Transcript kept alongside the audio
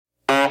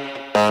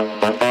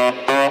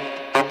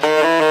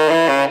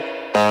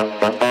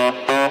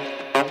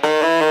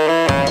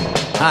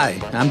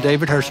I'm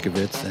David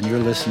Hershkovitz, and you're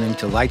listening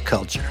to Light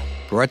Culture,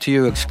 brought to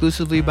you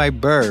exclusively by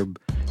Burb,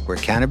 where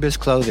cannabis,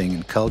 clothing,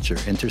 and culture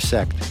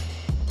intersect.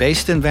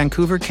 Based in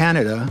Vancouver,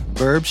 Canada,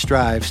 Burb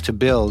strives to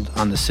build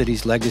on the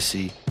city's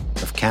legacy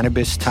of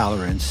cannabis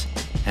tolerance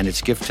and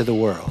its gift to the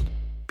world,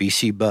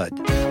 BC Bud.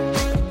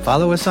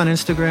 Follow us on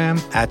Instagram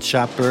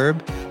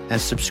 @ShopBurb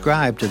and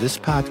subscribe to this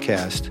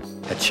podcast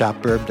at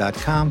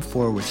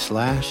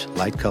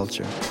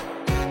shopburb.com/lightculture.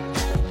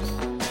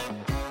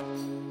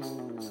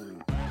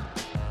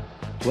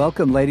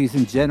 Welcome, ladies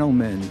and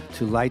gentlemen,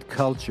 to Light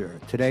Culture.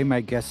 Today, my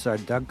guests are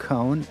Doug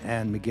Cohn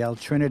and Miguel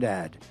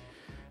Trinidad,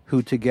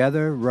 who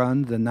together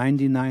run the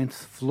 99th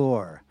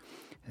Floor,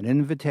 an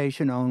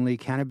invitation-only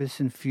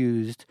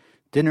cannabis-infused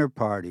dinner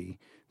party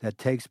that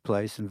takes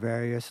place in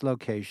various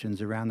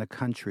locations around the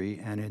country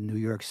and in New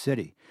York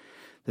City.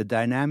 The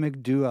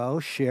dynamic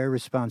duo share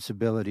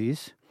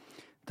responsibilities.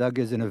 Doug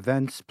is an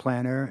events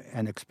planner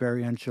and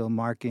experiential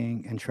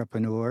marketing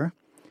entrepreneur,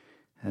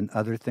 and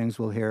other things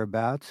we'll hear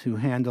about, who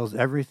handles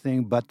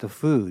everything but the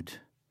food.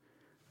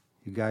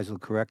 You guys will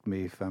correct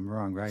me if I'm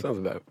wrong, right? Sounds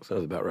about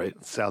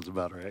right. Sounds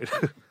about right.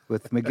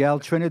 With Miguel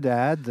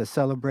Trinidad, the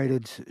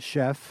celebrated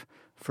chef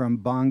from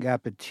Bon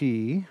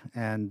Appetit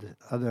and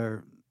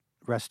other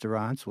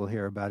restaurants we'll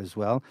hear about as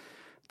well,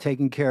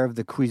 taking care of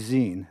the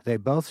cuisine. They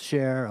both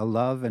share a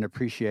love and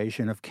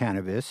appreciation of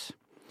cannabis.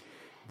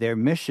 Their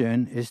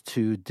mission is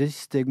to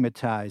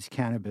destigmatize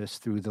cannabis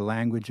through the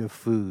language of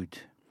food.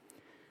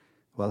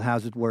 Well,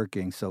 how's it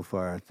working so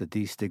far, the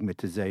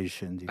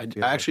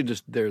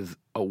destigmatization? There's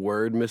a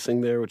word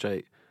missing there, which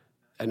I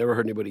never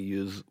heard anybody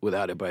use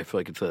without it, but I feel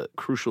like it's a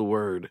crucial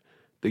word,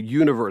 the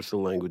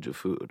universal language of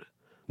food.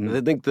 Mm.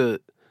 I think the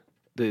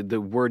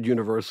word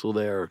universal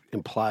there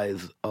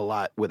implies a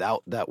lot.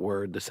 Without that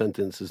word, the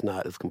sentence is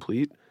not as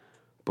complete,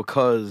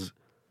 because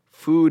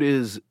food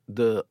is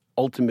the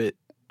ultimate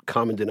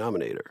common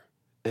denominator,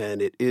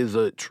 and it is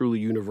a truly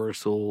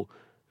universal,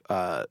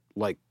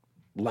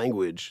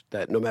 language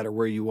that no matter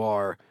where you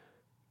are,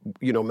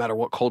 no matter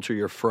what culture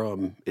you're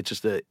from, it's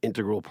just an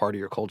integral part of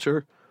your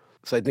culture.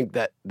 So I think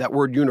that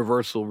word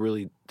universal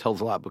really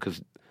tells a lot,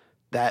 because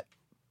that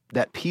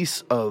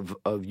piece of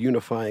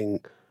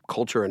unifying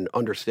culture and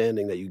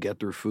understanding that you get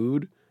through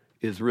food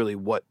is really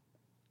what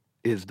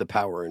is the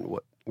power in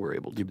what we're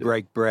able to do. You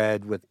break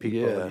bread with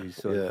people, you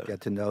sort of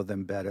get to know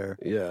them better.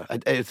 Yeah.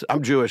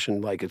 I'm Jewish,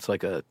 and it's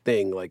like a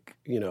thing,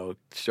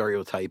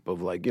 stereotype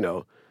of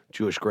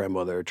Jewish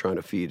grandmother trying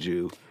to feed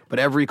you. But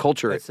every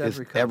culture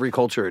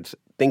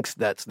thinks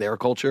that's their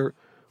culture,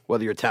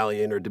 whether you're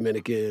Italian or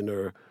Dominican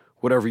or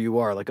whatever you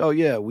are. Like, oh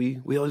yeah,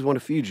 we always want to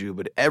feed you,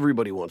 but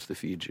everybody wants to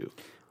feed you.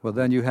 Well,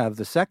 then you have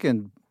the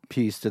second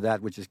piece to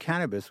that, which is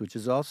cannabis, which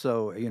is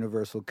also a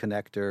universal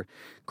connector,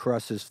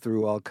 crosses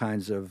through all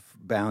kinds of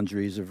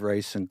boundaries of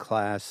race and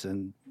class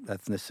and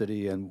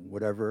ethnicity and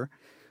whatever,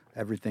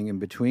 everything in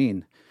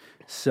between.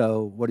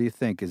 So what do you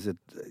think?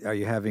 Are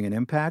you having an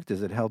impact?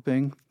 Is it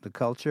helping the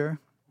culture,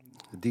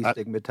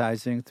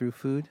 destigmatizing through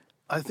food?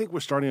 I think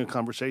we're starting a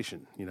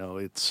conversation.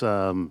 It's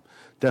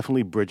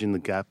definitely bridging the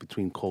gap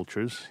between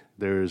cultures.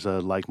 There's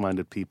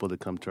like-minded people that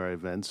come to our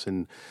events,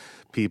 and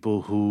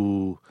people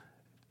who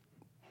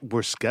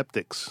were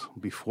skeptics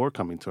before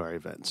coming to our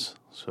events.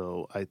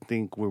 So I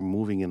think we're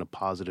moving in a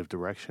positive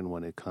direction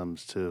when it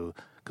comes to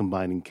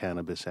combining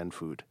cannabis and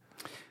food.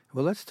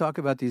 Well, let's talk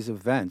about these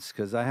events,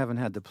 because I haven't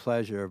had the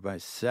pleasure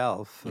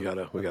myself. We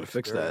gotta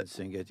fix that.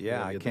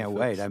 Yeah, I can't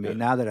wait. I mean,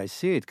 now that I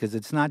see it, because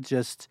it's not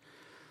just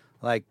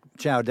like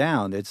chow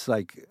down. It's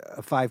like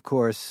a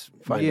 5-course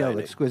meal, dining,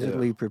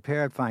 exquisitely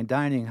prepared, fine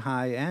dining,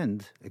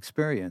 high-end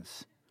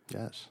experience.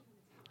 Yes.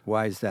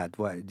 Why is that?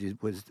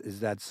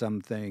 Is that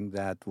something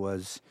that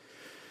was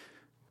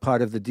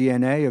part of the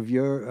DNA of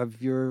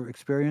your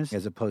experience,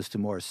 as opposed to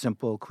more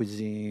simple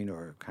cuisine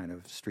or kind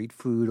of street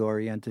food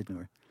oriented,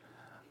 or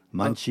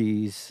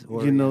munchies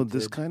oriented?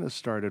 This kind of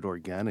started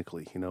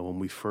organically. When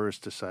we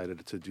first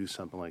decided to do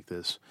something like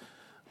this,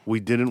 we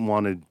didn't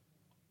want to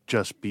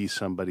just be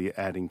somebody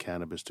adding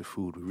cannabis to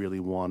food. We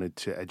really wanted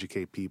to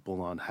educate people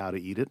on how to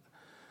eat it.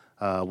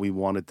 We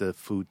wanted the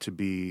food to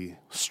be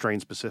strain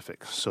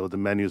specific. So the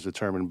menu is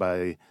determined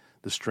by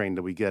the strain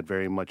that we get,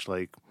 very much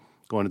like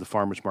going to the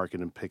farmer's market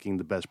and picking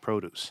the best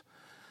produce.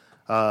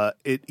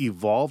 It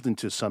evolved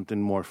into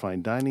something more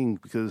fine dining,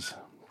 because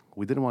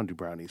we didn't want to do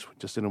brownies. We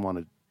just didn't want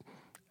to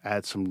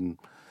add some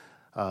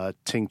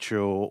tincture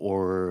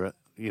or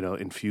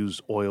infuse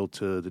oil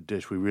to the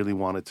dish. We really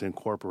wanted to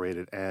incorporate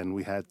it, and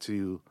we had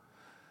to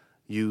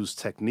use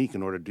technique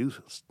in order to do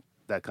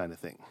that kind of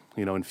thing.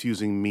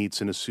 Infusing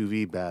meats in a sous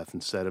vide bath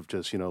instead of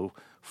just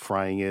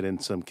frying it in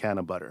some can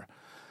of butter.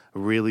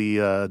 Really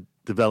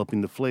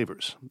developing the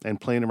flavors and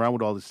playing around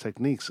with all these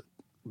techniques.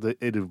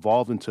 It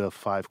evolved into a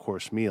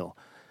 5-course meal,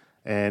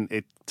 and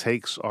it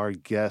takes our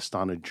guest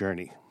on a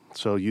journey.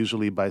 So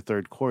usually by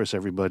third course,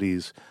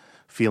 everybody's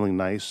feeling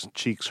nice,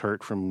 cheeks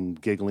hurt from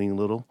giggling a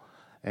little,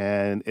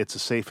 and it's a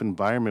safe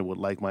environment with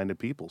like-minded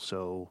people.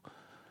 So,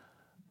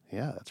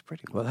 yeah, that's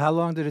pretty cool. Well, how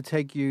long did it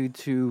take you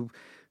to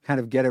kind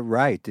of get it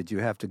right? Did you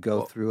have to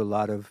go through a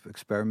lot of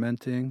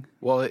experimenting?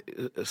 Well,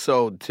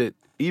 so to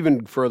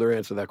even further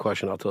answer that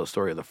question, I'll tell a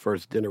story of the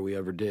first dinner we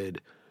ever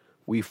did.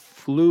 We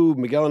flew,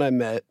 Miguel and I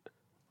met,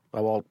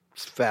 I'll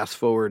fast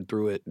forward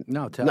through it.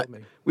 No, tell me.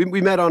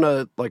 We met on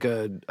a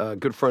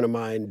good friend of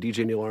mine,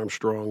 DJ Neil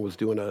Armstrong, was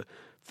doing a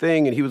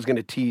thing, and he was going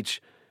to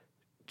teach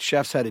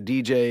chefs how to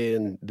DJ,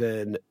 and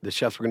then the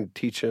chefs were going to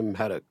teach him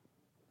how to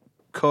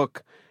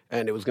cook,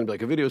 and it was going to be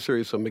like a video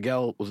series. So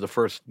Miguel was the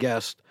first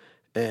guest,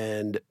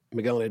 and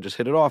Miguel and I just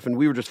hit it off, and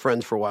we were just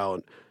friends for a while,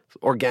 and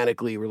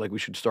organically we're like, we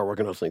should start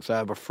working on those things. So I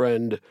have a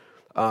friend,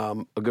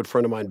 a good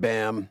friend of mine,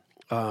 Bam,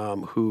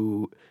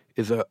 who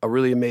is a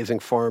really amazing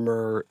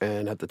farmer,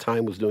 and at the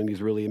time was doing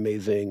these really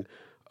amazing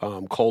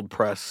cold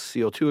press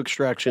CO2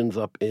 extractions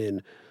up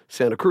in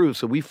Santa Cruz.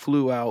 So we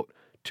flew out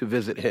to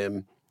visit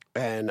him,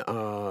 and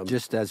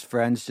Just as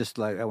friends, just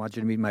like, I want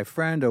you to meet my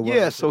friend, or what?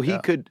 yeah, was so it? he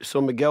could, so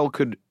Miguel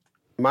could.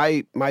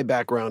 My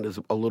background is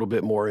a little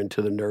bit more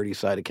into the nerdy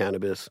side of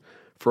cannabis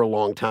for a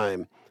long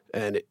time,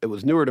 and it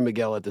was newer to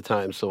Miguel at the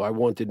time. So I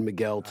wanted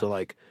Miguel to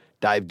like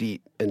dive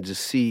deep and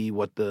just see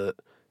what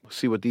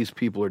these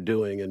people are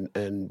doing,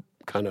 and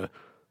kind of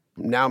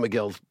now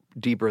Miguel's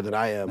deeper than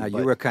I am. Now, you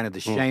but- were kind of the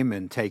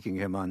shaman taking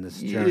him on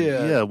this journey.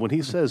 Yeah. When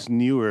he says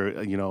newer,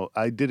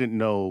 I didn't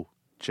know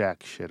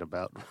jack shit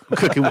about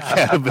cooking with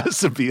cannabis,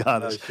 to be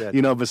honest. shit.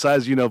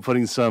 Besides,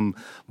 putting some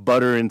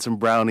butter in some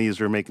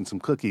brownies or making some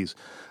cookies.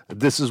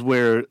 This is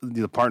where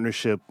the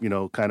partnership,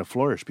 kind of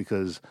flourished,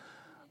 because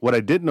what I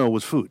did know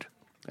was food.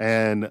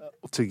 And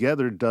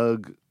together,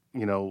 Doug,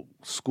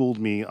 schooled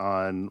me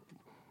on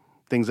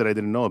things that I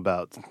didn't know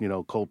about,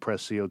 cold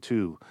press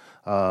CO2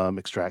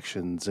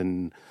 extractions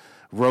and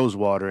rose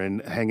water,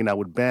 and hanging out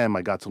with Bam,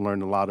 I got to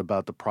learn a lot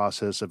about the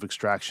process of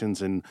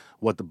extractions and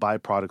what the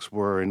byproducts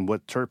were and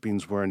what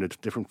terpenes were and the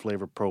different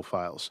flavor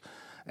profiles.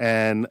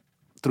 And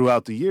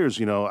throughout the years,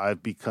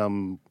 I've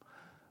become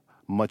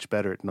much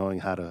better at knowing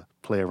how to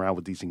play around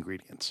with these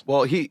ingredients.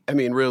 Well,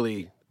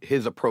 really,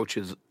 his approach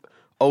has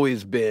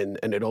always been,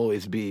 and it'll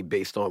always be,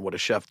 based on what a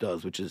chef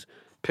does, which is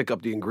pick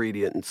up the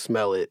ingredient and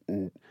smell it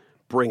and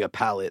bring a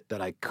palate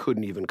that I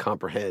couldn't even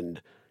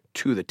comprehend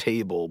to the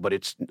table. But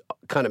it's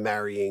kind of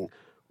marrying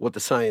what the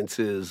science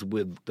is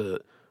with the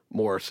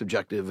more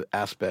subjective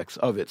aspects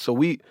of it. So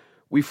we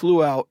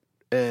flew out,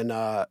 and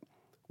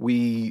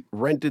we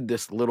rented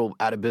this little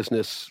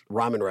out-of-business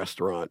ramen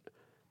restaurant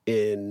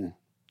in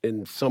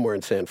somewhere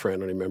in San Fran. I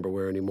don't remember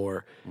where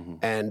anymore. Mm-hmm.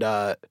 And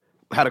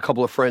had a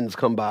couple of friends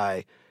come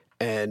by,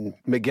 and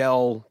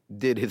Miguel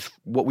did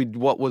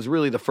what was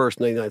really the first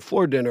 99th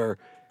floor dinner,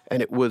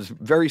 and it was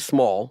very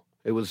small.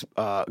 It was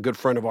a good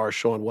friend of ours,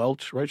 Sean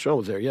Welch, right? Sean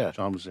was there, yeah.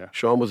 Sean was there.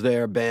 Sean was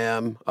there,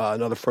 Bam,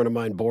 another friend of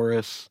mine,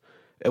 Boris.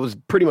 It was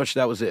pretty much,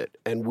 that was it.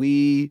 And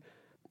he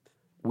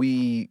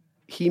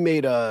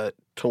made a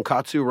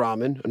tonkatsu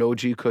ramen, an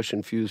OG Kush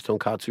infused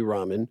tonkatsu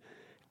ramen.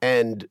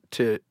 And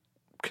to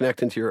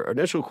connect into your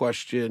initial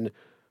question,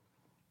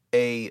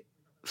 a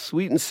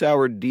sweet and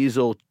sour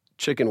diesel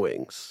chicken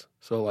wings.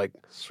 So like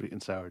sweet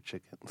and sour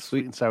chicken.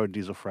 Sweet and sour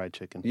diesel fried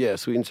chicken. Yeah,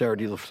 sweet and sour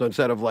diesel. So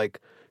instead of like,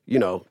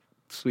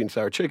 sweet and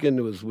sour chicken,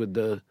 it was with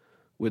the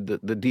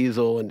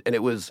diesel, and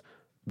it was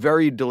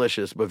very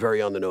delicious, but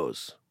very on the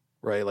nose,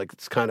 right? Like,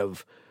 it's kind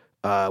of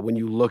when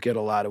you look at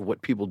a lot of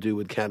what people do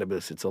with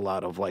cannabis, it's a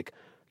lot of like,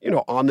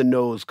 on the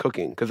nose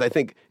cooking. Because I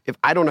think if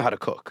I don't know how to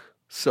cook,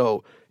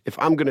 so if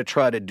I'm going to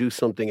try to do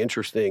something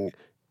interesting,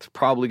 it's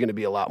probably going to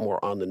be a lot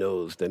more on the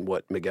nose than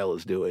what Miguel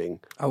is doing.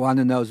 Oh, on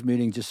the nose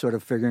meaning just sort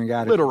of figuring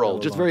out. Literal,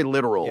 just very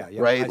literal,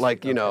 right?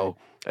 Like,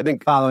 I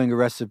think following a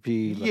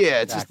recipe.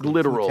 Yeah, it's just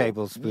literal. 2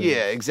 tablespoons.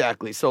 Yeah,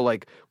 exactly. So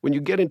like when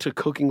you get into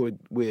cooking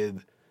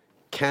with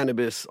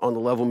cannabis on the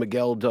level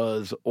Miguel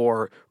does,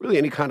 or really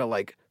any kind of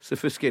like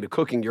sophisticated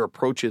cooking, your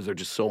approaches are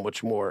just so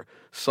much more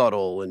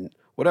subtle and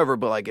whatever.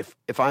 But like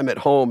if I'm at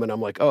home and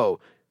I'm like, oh,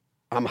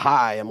 I'm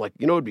high, I'm like,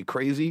 it'd be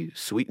crazy,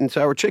 sweet and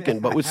sour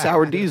chicken, but with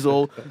sour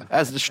diesel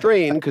as the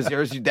strain, because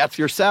that's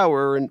your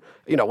sour, and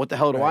what the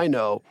hell do I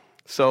know?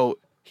 So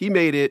he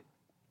made it.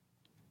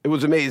 It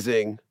was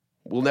amazing.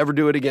 We'll never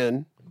do it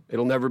again.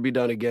 It'll never be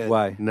done again.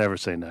 Why? Never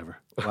say never.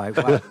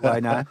 Why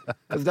not?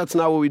 Because that's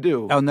not what we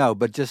do. Oh, no,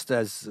 but just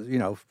as,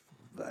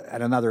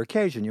 at another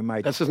occasion, you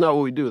might. That's just not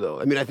what we do, though.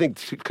 I mean, I think,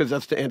 because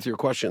that's to answer your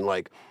question,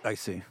 like, I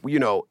see.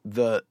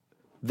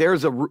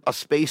 There's a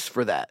space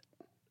for that,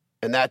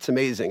 and that's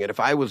amazing. And if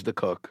I was the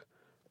cook,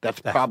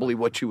 that's probably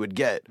what you would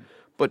get.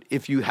 But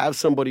if you have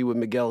somebody with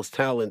Miguel's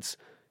talents,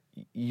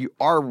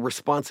 our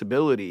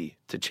responsibility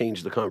to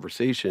change the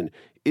conversation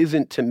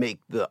isn't to make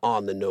the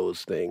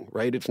on-the-nose thing,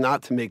 right? It's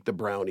not to make the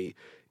brownie.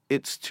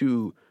 It's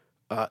to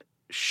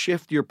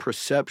shift your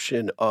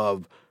perception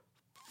of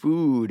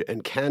food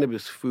and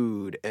cannabis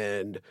food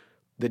and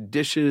the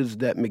dishes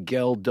that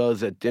Miguel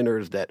does at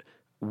dinners that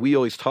we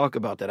always talk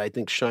about that I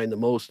think shine the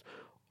most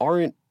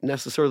aren't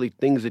necessarily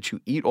things that you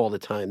eat all the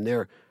time.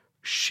 They're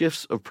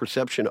shifts of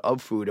perception of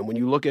food. And when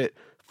you look at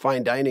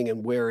fine dining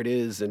and where it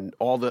is and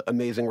all the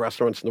amazing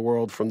restaurants in the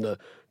world, from the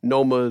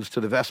Nomas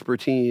to the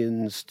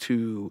Vespertines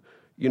to,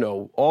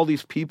 all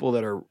these people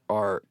that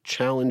are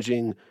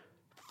challenging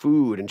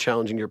food and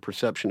challenging your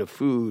perception of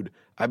food.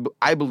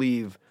 I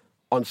believe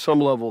on some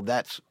level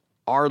that's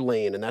our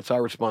lane, and that's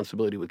our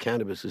responsibility with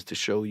cannabis, is to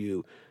show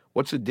you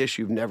what's a dish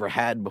you've never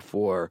had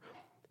before,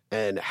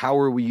 and how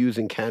are we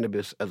using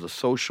cannabis as a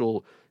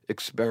social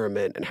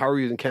experiment, and how are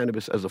we using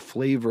cannabis as a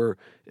flavor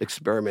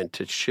experiment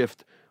to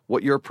shift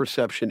what your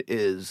perception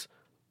is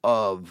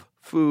of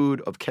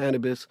food, of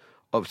cannabis,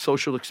 of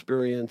social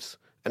experience.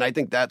 And I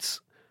think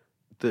that's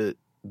the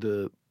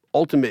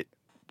ultimate,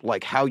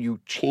 like, how you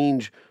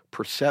change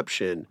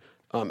perception.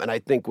 And I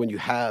think when you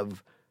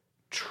have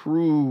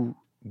true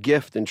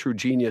gift and true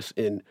genius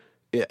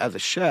as a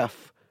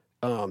chef,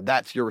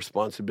 that's your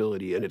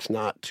responsibility. And it's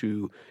not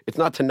to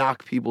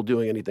knock people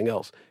doing anything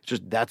else. It's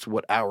just that's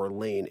what our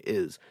lane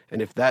is.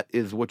 And if that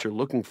is what you're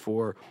looking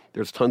for,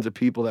 there's tons of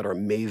people that are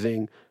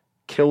amazing,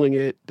 killing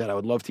it, that I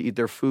would love to eat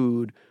their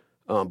food.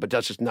 But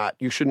that's just not,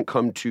 you shouldn't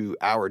come to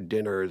our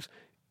dinners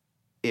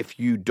if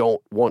you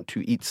don't want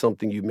to eat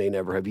something you may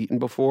never have eaten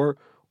before,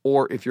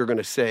 or if you're going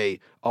to say,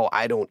 oh,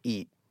 I don't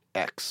eat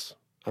X,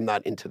 I'm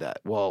not into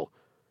that. Well,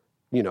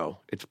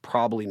 it's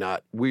probably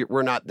not,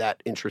 we're not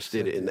that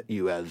interested in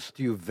you as.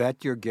 Do you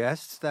vet your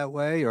guests that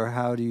way, or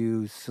how do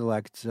you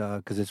select,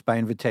 because it's by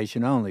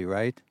invitation only,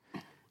 right?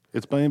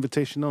 It's by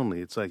invitation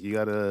only. It's like you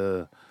got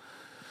to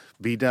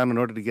be down in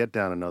order to get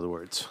down, in other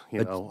words.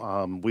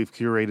 We've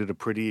curated a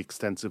pretty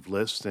extensive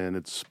list, and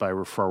it's by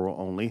referral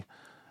only.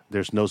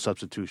 There's no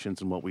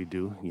substitutions in what we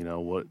do.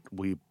 What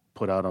we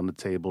put out on the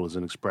table is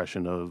an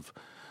expression of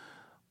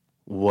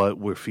what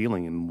we're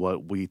feeling and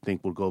what we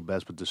think will go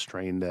best with the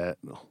strain that,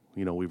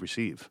 we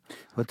receive.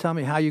 Well, tell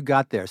me how you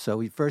got there.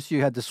 So first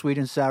you had the sweet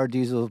and sour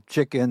diesel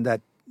chicken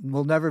that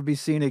will never be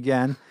seen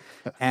again.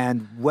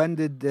 And when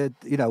did it,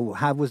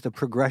 how was the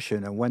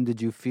progression? And when did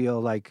you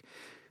feel like,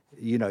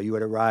 you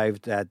had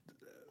arrived at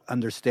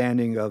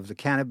understanding of the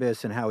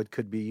cannabis and how it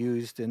could be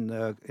used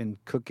in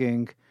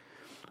cooking?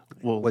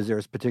 Well, was there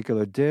a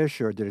particular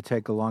dish, or did it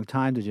take a long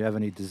time? Did you have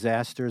any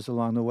disasters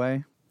along the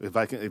way? If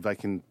I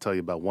can tell you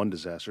about one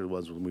disaster, it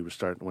was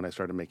when I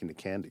started making the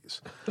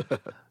candies.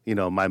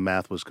 My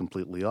math was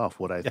completely off.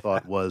 What I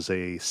thought was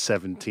a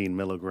 17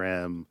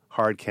 milligram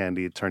hard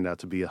candy, it turned out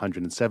to be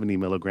 170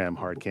 milligram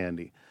hard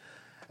candy.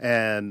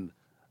 And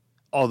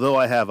although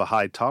I have a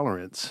high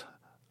tolerance,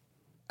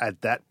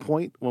 at that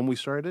point when we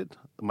started,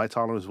 my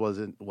tolerance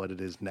wasn't what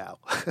it is now.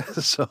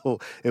 So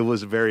it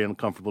was a very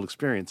uncomfortable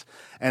experience.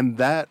 And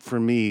that, for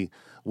me,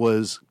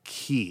 was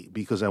key,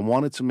 because I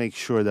wanted to make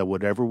sure that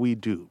whatever we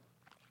do,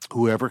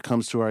 whoever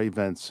comes to our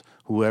events,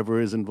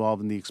 whoever is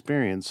involved in the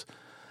experience,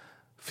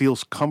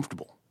 feels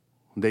comfortable.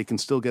 They can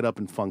still get up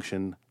and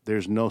function.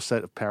 There's no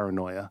set of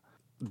paranoia.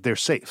 They're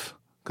safe,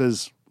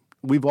 because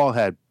we've all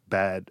had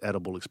bad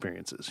edible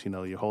experiences.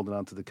 You're holding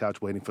on to the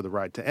couch waiting for the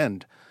ride to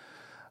end.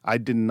 I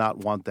did not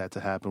want that to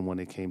happen when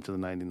it came to the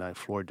 99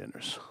 floor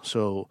dinners.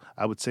 So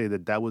I would say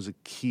that was a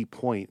key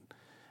point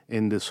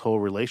in this whole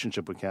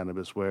relationship with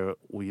cannabis, where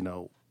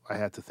I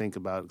had to think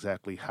about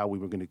exactly how we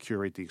were going to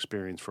curate the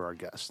experience for our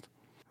guests.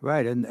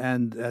 Right,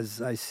 and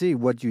as I see,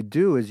 what you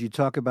do is you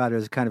talk about it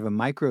as kind of a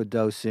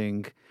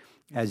micro-dosing.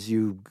 As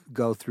you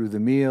go through the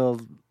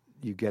meal,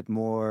 you get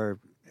more,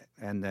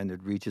 and then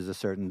it reaches a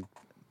certain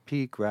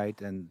peak,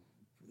 right? And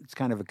it's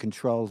kind of a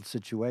controlled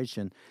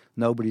situation.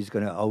 Nobody's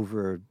going to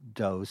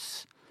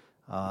overdose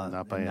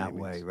Not by in any that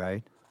way, means.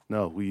 right?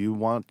 No, you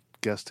want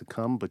guests to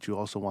come, but you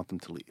also want them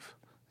to leave.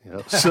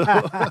 So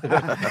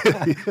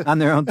On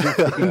their own 2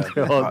 feet.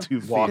 they're on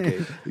 2 feet.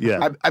 Walking.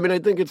 Yeah. I mean, I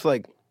think it's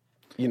like,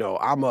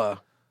 I'm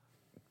a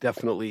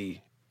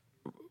definitely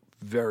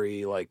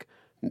very, like,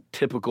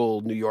 typical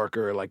New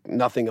Yorker, like,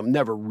 nothing, I'm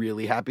never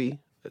really happy.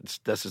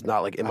 This is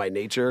not, like, in my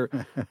nature.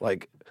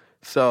 Like,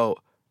 so,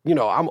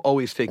 I'm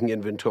always taking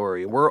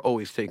inventory, and we're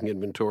always taking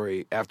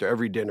inventory after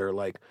every dinner,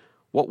 like,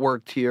 what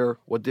worked here,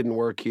 what didn't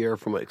work here,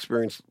 from an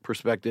experience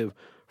perspective,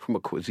 from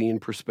a cuisine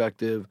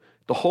perspective.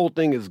 The whole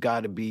thing has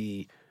got to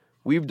be,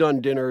 we've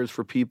done dinners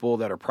for people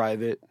that are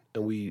private,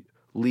 and we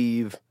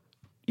leave,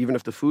 even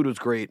if the food was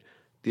great,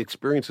 the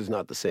experience is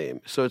not the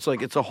same. So it's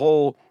like, it's a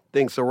whole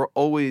thing. So we're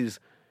always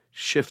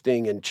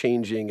shifting and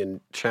changing and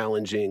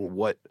challenging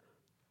what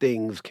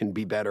things can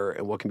be better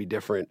and what can be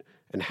different,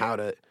 and how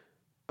to,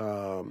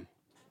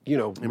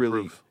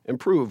 really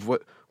improve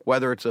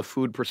whether it's a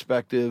food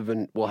perspective,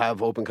 and we'll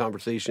have open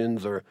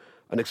conversations, or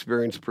an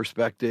experience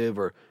perspective,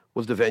 or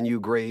was the venue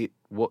great?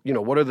 What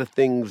are the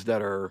things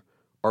that are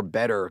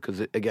better?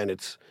 Because again,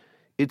 it's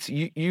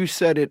you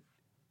said it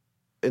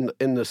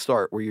in the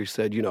start, where you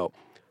said,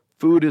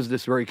 food is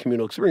this very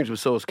communal experience, but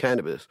so is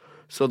cannabis.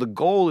 So the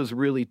goal is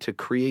really to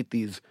create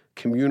these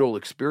communal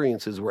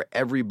experiences where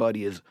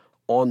everybody is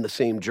on the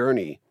same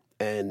journey.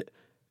 And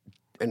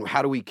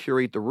how do we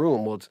curate the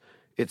room? Well,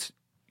 it's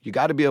you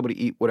got to be able to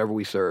eat whatever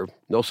we serve,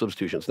 no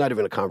substitution. It's not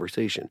even a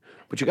conversation.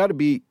 But you got to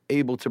be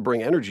able to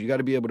bring energy. You got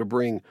to be able to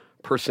bring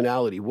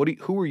personality.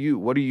 Who are you?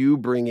 What are you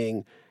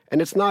bringing?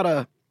 And it's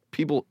not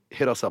people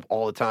hit us up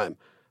all the time.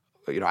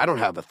 I don't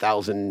have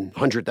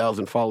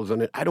 100,000 followers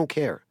on it. I don't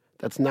care.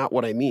 That's not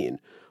what I mean.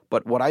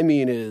 But what I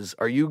mean is,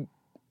 are you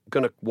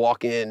going to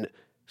walk in,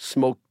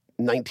 smoke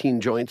 19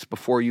 joints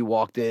before you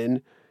walked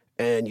in,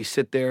 and you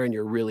sit there and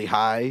you're really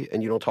high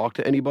and you don't talk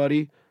to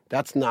anybody?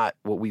 That's not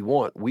what we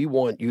want. We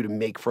want you to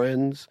make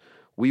friends.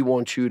 We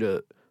want you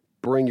to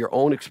bring your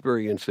own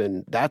experience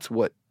in. That's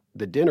what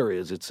the dinner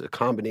is. It's a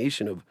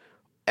combination of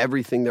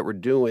everything that we're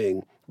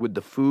doing with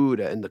the food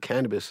and the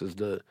cannabis as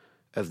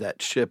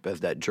that ship, as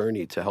that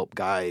journey to help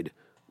guide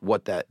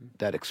what that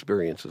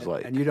experience is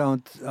like. And you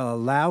don't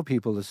allow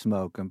people to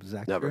smoke, is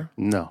that Never. true?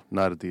 No,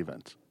 not at the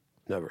events.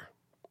 Never.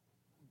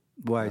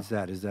 Why is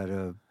that? Is that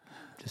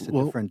just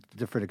a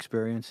different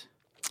experience?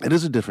 It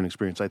is a different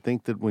experience. I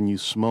think that when you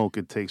smoke,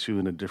 it takes you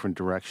in a different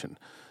direction.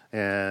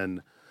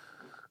 And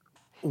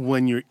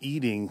when you're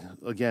eating,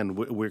 again,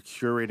 we're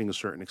curating a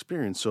certain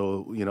experience.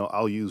 So,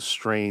 I'll use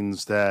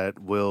strains that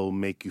will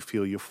make you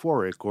feel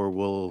euphoric or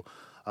will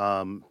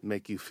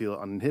make you feel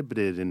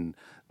uninhibited and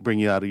bring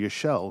you out of your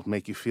shell,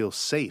 make you feel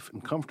safe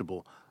and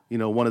comfortable.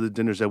 One of the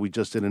dinners that we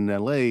just did in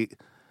L.A.,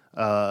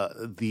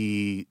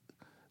 the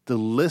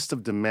list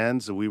of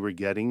demands that we were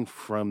getting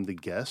from the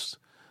guests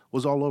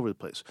was all over the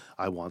place.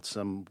 I want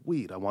some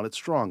weed. I want it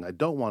strong. I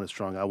don't want it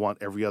strong. I want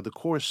every other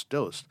course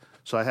dosed.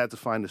 So I had to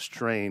find a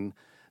strain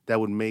that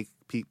would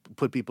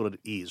put people at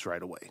ease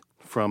right away.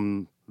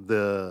 From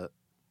the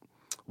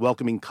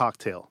welcoming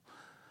cocktail,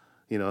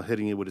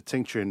 hitting it with a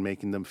tincture and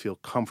making them feel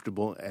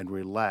comfortable and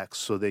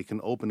relaxed so they can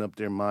open up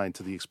their mind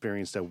to the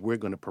experience that we're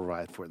going to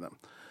provide for them.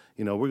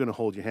 We're going to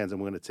hold your hands and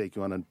we're going to take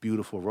you on a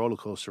beautiful roller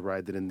coaster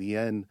ride that in the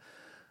end,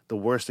 the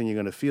worst thing you're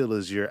going to feel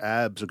is your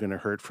abs are going to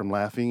hurt from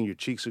laughing and your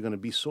cheeks are going to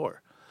be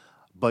sore.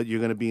 But you're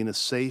going to be in a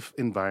safe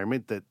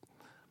environment that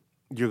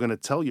you're going to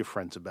tell your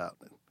friends about.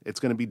 It's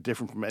going to be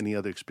different from any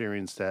other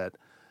experience that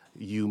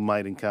you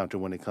might encounter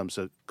when it comes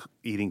to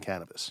eating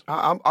cannabis.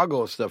 I'll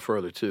go a step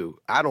further, too.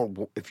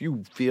 If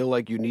you feel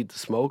like you need to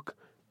smoke,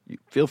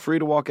 feel free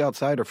to walk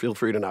outside or feel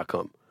free to not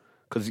come.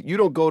 Because you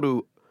don't go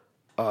to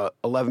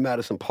 11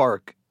 Madison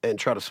Park and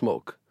try to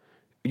smoke.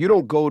 You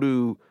don't go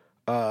to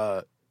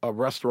a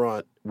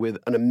restaurant with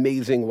an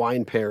amazing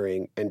wine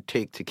pairing and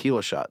take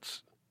tequila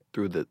shots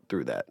through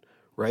that,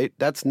 right?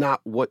 That's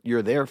not what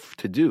you're there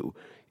to do.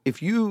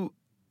 If you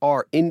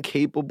are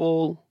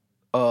incapable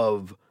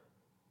of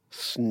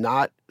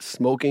not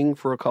smoking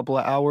for a couple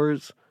of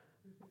hours,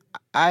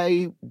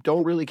 I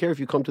don't really care if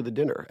you come to the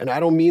dinner. And I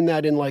don't mean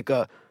that in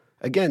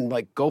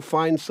go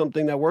find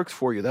something that works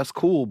for you. That's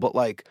cool. But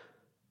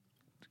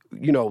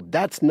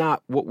that's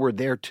not what we're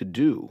there to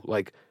do.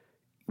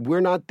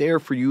 We're not there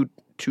for you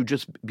to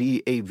just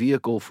be a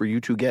vehicle for you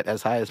to get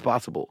as high as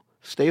possible.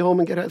 Stay home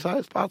and get as high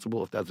as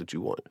possible if that's what you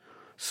want.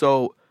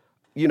 So,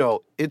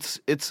 it's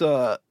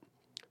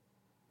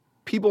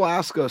people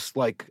ask us,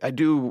 I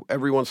do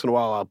every once in a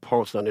while, I'll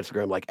post on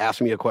Instagram,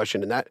 ask me a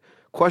question, and that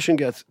question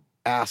gets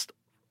asked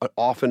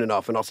often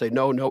enough, and I'll say,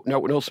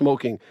 no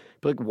smoking.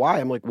 But why?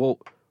 I'm like, well,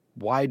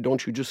 why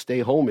don't you just stay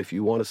home if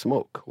you want to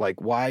smoke?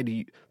 Why do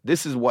you,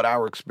 this is what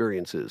our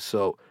experience is.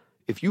 So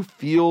if you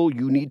feel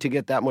you need to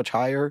get that much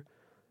higher,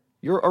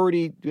 you're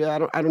already, I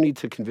don't need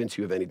to convince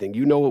you of anything.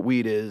 You know what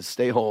weed is.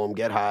 Stay home,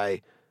 get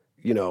high,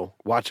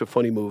 watch a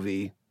funny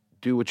movie,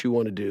 do what you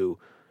want to do.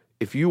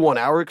 If you want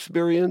our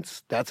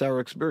experience, that's our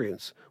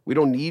experience. We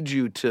don't need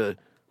you to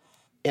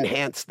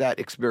enhance that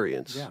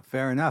experience. Yeah,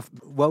 fair enough.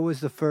 What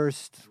was the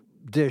first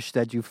dish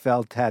that you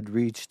felt had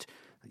reached,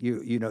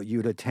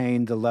 you'd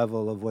attained the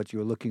level of what you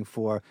were looking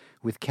for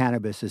with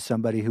cannabis as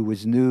somebody who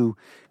was new?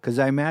 Because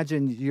I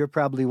imagine you're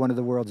probably one of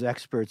the world's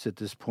experts at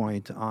this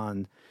point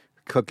on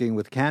cooking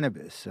with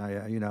cannabis.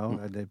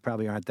 There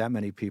probably aren't that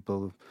many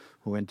people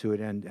who are into it.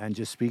 And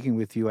just speaking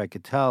with you, I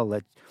could tell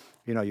that,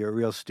 you're a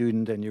real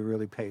student and you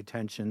really pay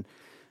attention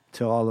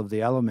to all of the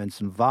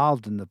elements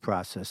involved in the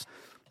process.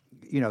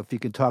 If you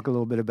could talk a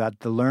little bit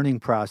about the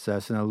learning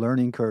process and a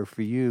learning curve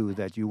for you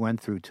that you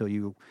went through till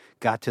you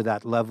got to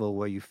that level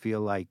where you feel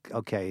like,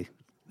 okay,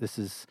 this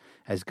is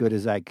as good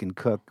as I can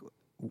cook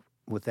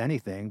with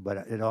anything, but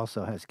it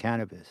also has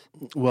cannabis.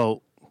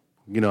 Well,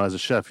 as a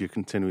chef, you're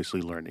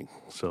continuously learning.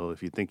 So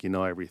if you think you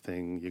know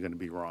everything, you're going to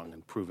be wrong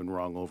and proven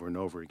wrong over and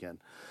over again.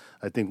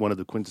 I think one of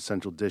the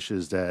quintessential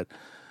dishes that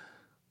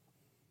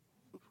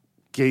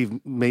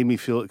made me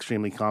feel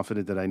extremely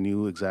confident that I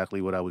knew exactly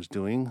what I was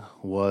doing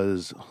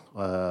was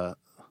the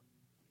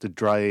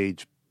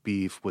dry-aged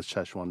beef with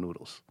Szechuan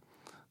noodles.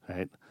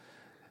 Right?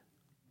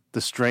 The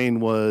strain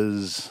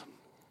was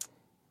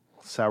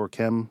Sour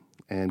Chem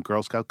and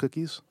Girl Scout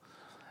cookies,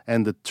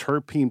 and the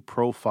terpene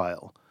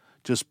profile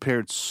just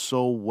paired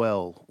so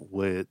well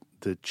with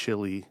the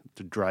chili,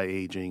 the dry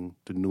aging,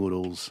 the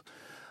noodles,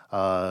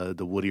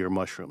 the woodier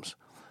mushrooms.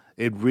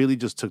 It really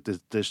just took this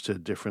dish to a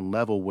different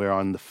level where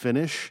on the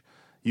finish,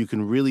 you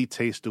can really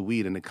taste the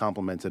weed and it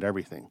complemented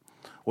everything.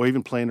 Or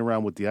even playing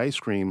around with the ice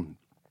cream,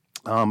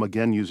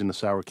 again, using the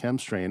Sour Chem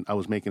strain, I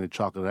was making a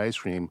chocolate ice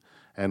cream,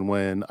 and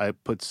when I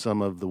put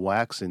some of the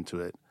wax into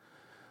it,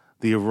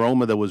 the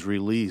aroma that was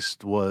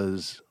released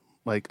was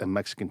like a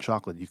Mexican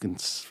chocolate. You can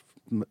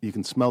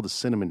smell the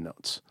cinnamon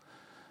notes.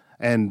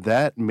 And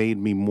that made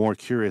me more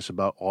curious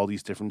about all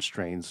these different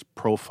strains,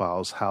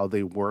 profiles, how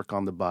they work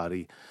on the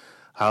body,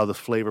 how the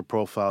flavor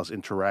profiles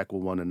interact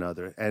with one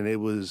another. And it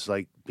was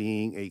like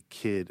being a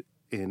kid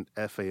in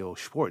FAO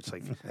Schwartz.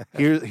 Like,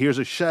 here's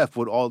a chef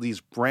with all these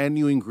brand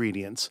new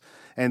ingredients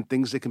and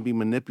things that can be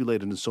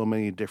manipulated in so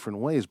many different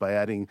ways by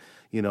adding,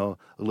 a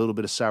little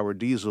bit of sour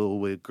diesel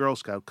with Girl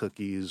Scout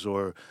cookies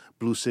or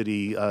Blue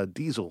City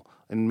diesel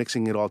and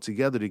mixing it all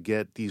together to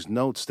get these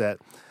notes that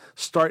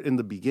start in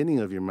the beginning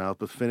of your mouth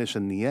but finish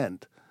in the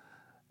end.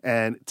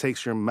 And it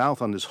takes your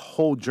mouth on this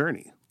whole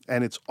journey,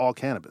 and it's all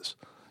cannabis.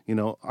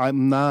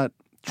 I'm not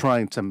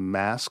trying to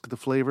mask the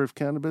flavor of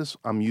cannabis.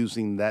 I'm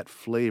using that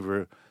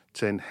flavor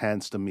to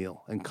enhance the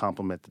meal and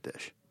complement the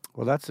dish.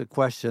 Well, that's a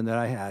question that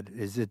I had.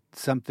 Is it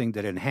something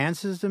that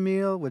enhances the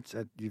meal, which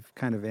you've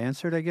kind of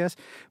answered, I guess?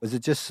 Was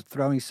it just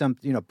throwing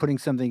putting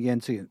something in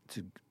to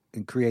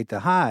and create the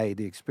high,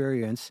 the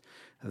experience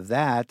of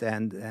that,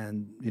 and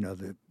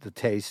the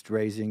taste,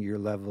 raising your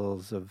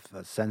levels of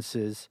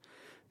senses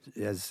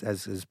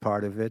as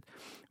part of it?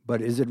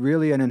 But is it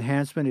really an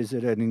enhancement? Is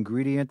it an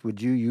ingredient?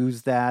 Would you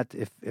use that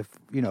if it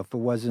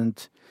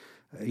wasn't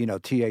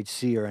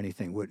THC or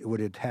anything?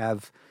 Would it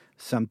have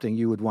something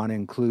you would want to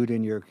include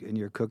in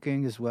your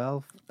cooking as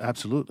well?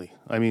 Absolutely.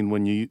 I mean,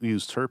 when you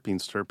use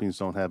terpenes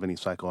don't have any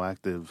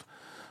psychoactive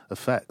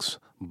effects,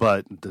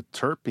 but the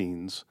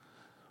terpenes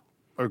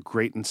are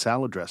great in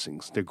salad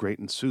dressings. They're great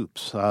in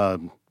soups.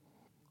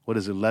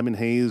 Lemon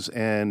haze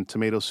and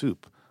tomato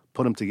soup.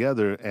 Put them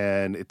together,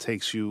 and it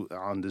takes you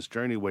on this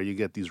journey where you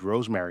get these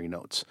rosemary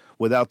notes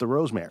without the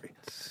rosemary.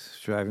 It's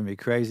driving me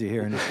crazy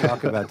hearing you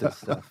talk about this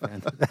stuff,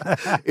 man.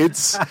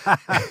 It's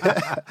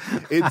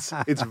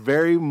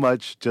very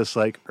much just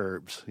like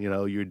herbs,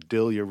 your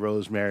dill, your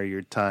rosemary,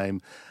 your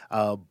thyme,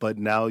 but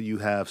now you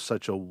have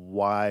such a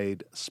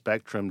wide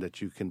spectrum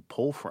that you can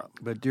pull from.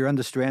 But your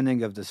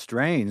understanding of the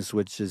strains,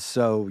 which is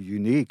so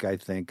unique, I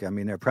think. I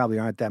mean, there probably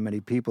aren't that many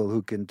people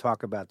who can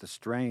talk about the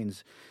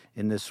strains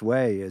in this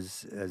way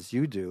as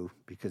you do,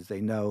 because they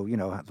know,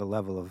 the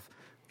level of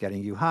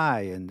getting you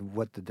high and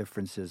what the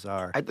differences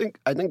are. I think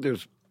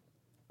there's,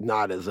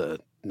 not as a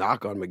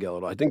knock on Miguel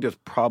at all, I think there's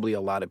probably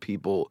a lot of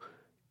people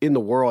in the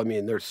world. I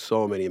mean, there's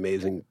so many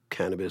amazing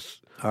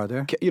cannabis. Are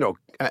there?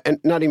 And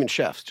not even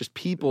chefs, just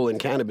people in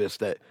cannabis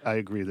that I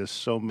agree. There's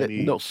so many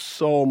that know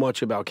so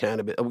much about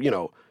cannabis.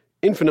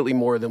 Infinitely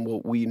more than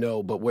what we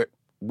know. But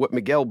what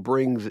Miguel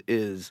brings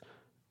is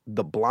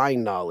the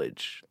blind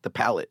knowledge, the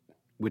palate,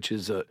 which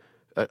is a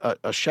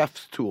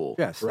chef's tool.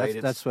 Yes,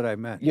 right? That's what I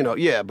meant.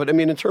 Yeah. But I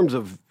mean, in terms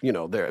of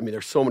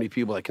there's so many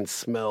people that can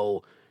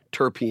smell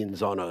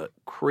terpenes on a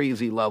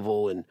crazy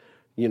level, and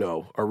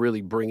are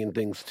really bringing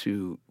things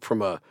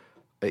from a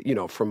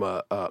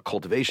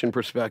cultivation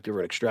perspective or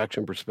an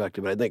extraction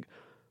perspective. And I think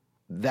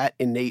that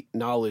innate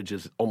knowledge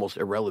is almost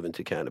irrelevant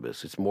to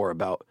cannabis. It's more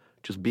about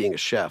just being a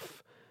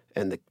chef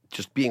and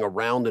just being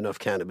around enough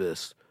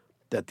cannabis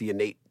that the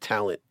innate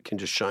talent can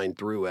just shine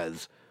through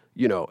as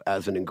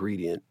an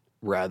ingredient,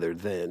 rather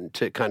than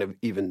to kind of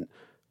even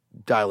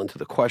dial into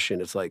the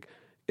question. It's like,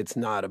 it's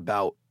not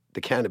about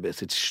the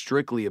cannabis. It's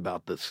strictly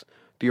about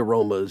the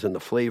aromas and the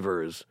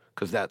flavors,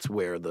 because that's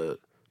where the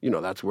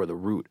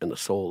root and the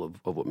soul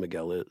of what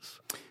Miguel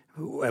is.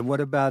 And what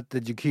about,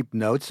 did you keep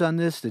notes on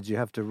this? Did you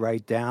have to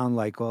write down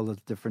like all the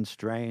different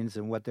strains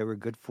and what they were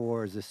good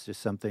for? Is this just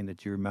something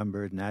that you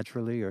remembered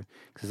naturally? Or,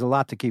 because there's a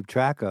lot to keep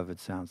track of, it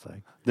sounds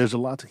like. There's a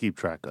lot to keep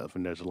track of,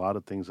 and there's a lot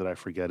of things that I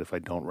forget if I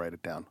don't write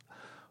it down.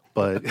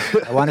 But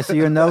I want to see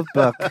your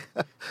notebook.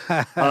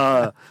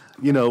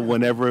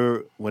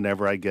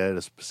 Whenever I get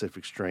a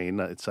specific strain,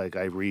 it's like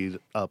I read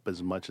up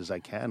as much as I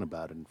can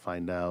about it and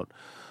find out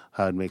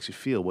how it makes you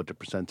feel, what the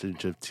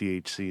percentage of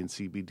THC and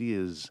CBD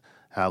is.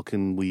 How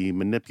can we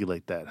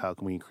manipulate that? How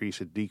can we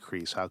increase it,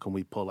 decrease? How can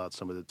we pull out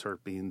some of the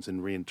terpenes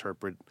and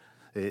reinterpret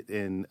it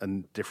in a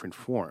different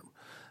form?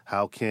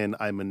 How can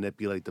I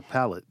manipulate the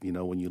palate?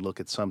 When you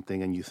look at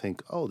something and you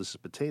think, oh, this is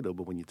potato,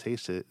 but when you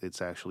taste it,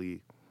 it's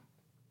actually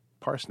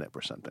parsnip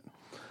or something.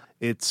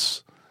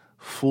 It's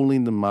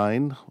fooling the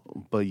mind,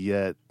 but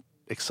yet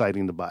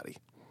exciting the body.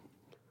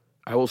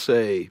 I will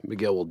say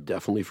Miguel will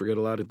definitely forget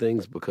a lot of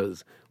things,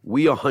 because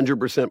we 100%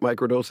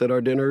 microdose at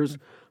our dinners,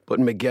 but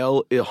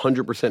Miguel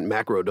 100%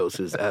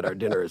 macrodoses at our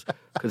dinners,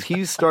 because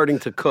he's starting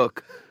to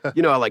cook, at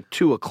like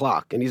 2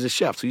 o'clock, and he's a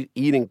chef, so he's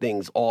eating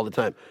things all the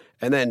time.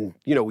 And then,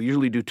 we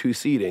usually do 2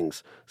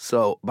 seatings.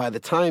 So by the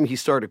time he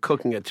started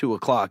cooking at 2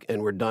 o'clock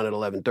and we're done at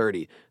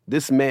 11:30,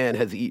 this man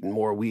has eaten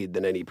more weed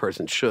than any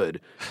person should.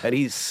 And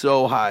he's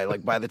so high.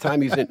 Like, by the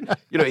time he's in,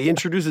 he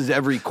introduces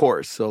every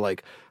course. So,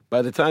 like,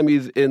 by the time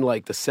he's in,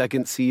 like, the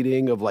second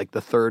seating of, like, the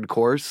third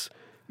course,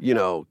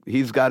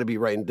 he's got to be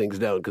writing things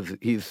down, because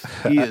he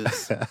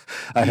is.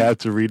 I have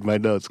to read my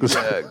notes. Because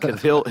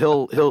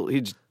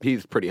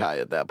he's pretty high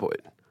at that point.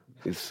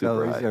 He's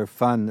super high. These are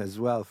fun as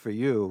well for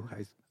you.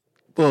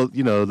 Well,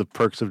 the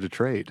perks of the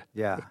trade.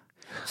 Yeah.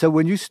 So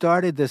when you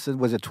started this,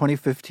 was it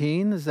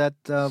 2015? Is that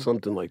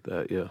something like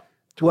that? Yeah,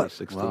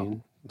 2016.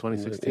 Wow.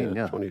 2016,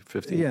 yeah.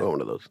 2015, Yeah. one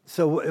of those.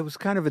 So it was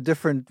kind of a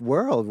different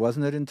world,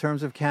 wasn't it, in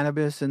terms of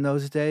cannabis in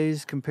those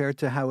days compared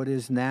to how it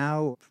is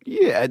now?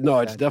 Yeah, no,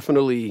 it's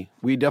definitely,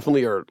 we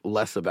definitely are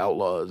less of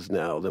outlaws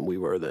now than we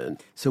were then.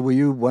 So were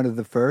you one of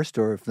the first,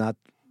 or if not,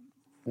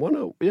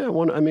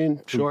 I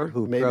mean, sure,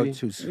 who maybe.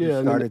 approached, who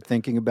started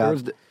thinking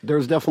about?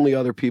 There's definitely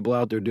other people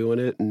out there doing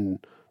it, and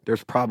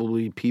there's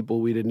probably people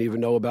we didn't even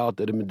know about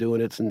that have been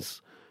doing it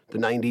since the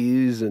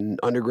 90s, and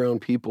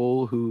underground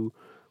people who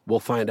we'll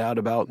find out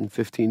about in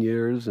 15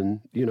 years, and,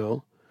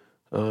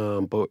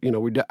 but,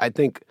 I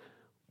think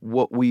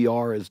what we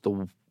are is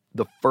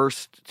the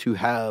first to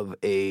have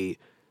a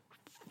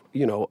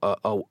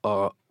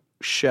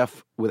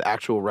chef with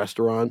actual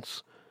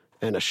restaurants,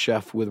 and a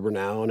chef with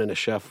renown, and a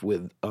chef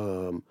with,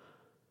 a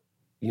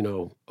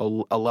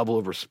level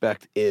of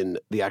respect in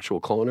the actual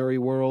culinary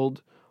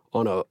world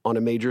on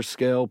a major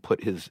scale,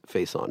 put his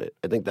face on it.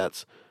 I think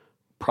that's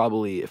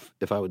probably,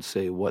 if I would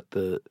say what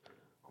the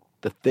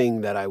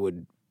thing that I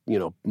would,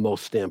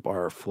 most stamp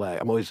our flag.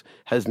 I'm always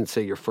hesitant to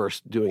say you're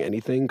first doing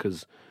anything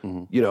because,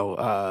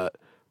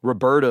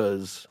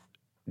 Roberta's,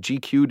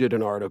 GQ did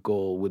an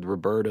article with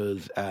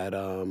Roberta's at,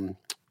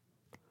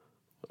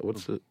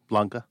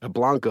 Blanca? At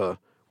Blanca,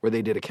 where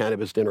they did a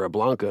cannabis dinner at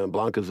Blanca, and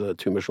Blanca's a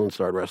 2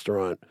 Michelin-starred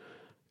restaurant.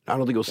 I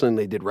don't think it was something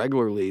they did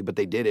regularly, but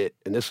they did it,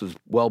 and this was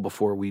well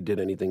before we did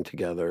anything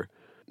together.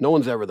 No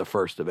one's ever the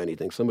first of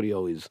anything. Somebody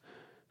always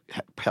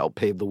helped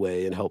pave the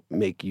way and help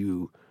make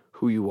you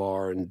who you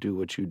are and do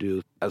what you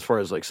do. As far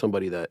as like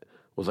somebody that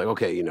was like,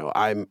 okay,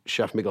 I'm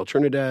Chef Miguel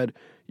Trinidad,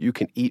 you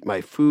can eat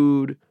my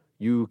food,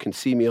 you can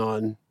see me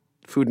on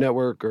Food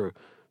Network or,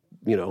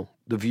 The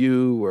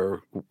View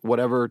or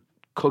whatever,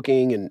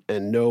 cooking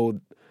and know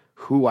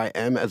who I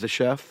am as a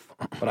chef,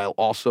 but I'll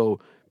also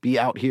be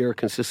out here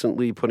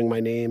consistently putting my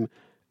name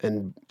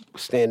and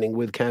standing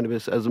with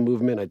cannabis as a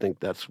movement. I think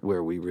that's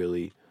where we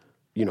really,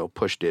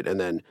 pushed it. And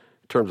then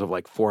in terms of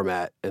like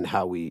format and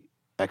how we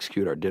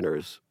execute our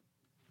dinners,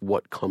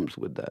 what comes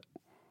with that.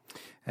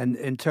 And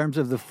in terms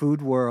of the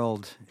food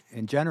world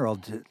in general,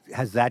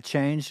 has that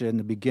changed? In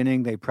the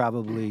beginning, they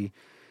probably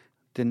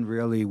didn't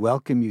really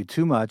welcome you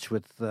too much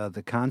with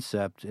the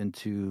concept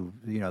into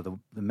the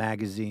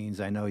magazines.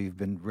 I know you've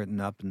been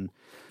written up in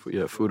Food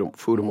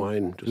and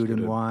Wine, Food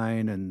and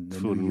Wine, and the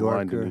Food New and Yorker.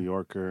 Wine, the New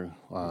Yorker,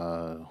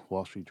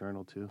 Wall Street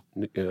Journal too.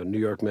 New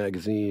York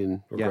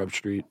Magazine or Grub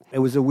Street. It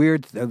was a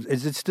weird.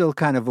 Is it still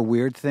kind of a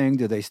weird thing?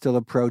 Do they still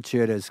approach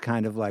it as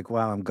kind of like,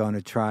 wow, I'm going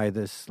to try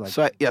this? Like,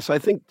 So I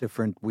think.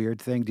 Different weird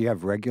thing. Do you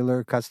have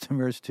regular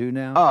customers too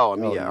now? Oh, I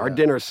mean, our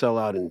dinners sell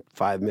out in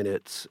 5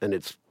 minutes, and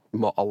it's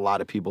a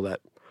lot of people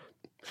that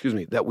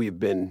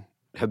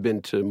have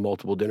been to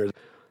multiple dinners.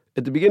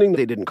 At the beginning,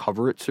 they didn't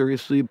cover it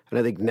seriously, and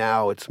I think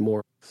now it's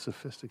more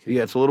sophisticated.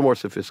 Yeah, it's a little more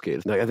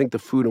sophisticated. Like, I think the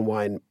Food and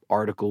Wine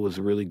article was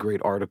a really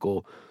great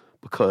article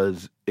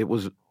because it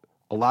was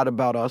a lot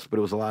about us, but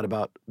it was a lot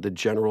about the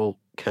general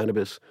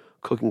cannabis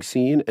cooking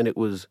scene, and it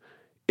was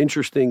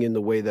interesting in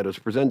the way that it was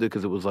presented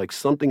because it was like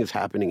something is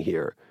happening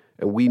here,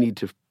 and we need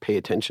to pay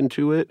attention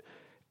to it,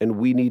 and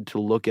we need to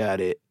look at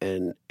it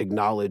and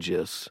acknowledge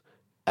this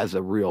as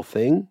a real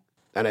thing.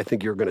 And I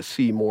think you're going to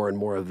see more and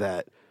more of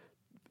that.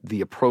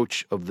 The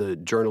approach of the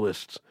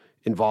journalists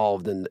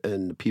involved and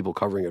the people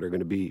covering it are going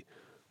to be,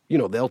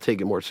 they'll take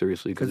it more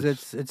seriously because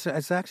it's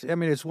actually. I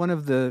mean, it's one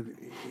of the.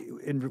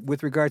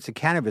 With regards to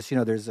cannabis,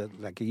 there's a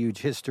huge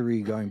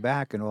history going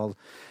back and all,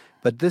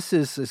 but this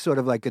is sort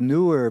of like a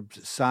newer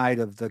side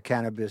of the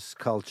cannabis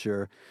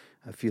culture,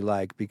 if you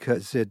like,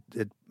 because it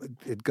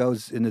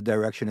goes in the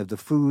direction of the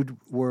food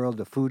world,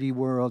 the foodie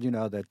world,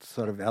 that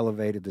sort of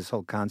elevated this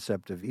whole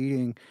concept of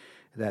eating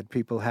that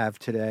people have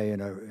today,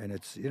 and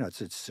it's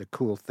it's a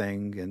cool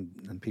thing,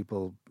 and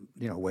people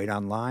wait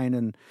online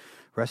and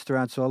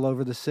restaurants all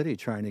over the city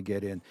trying to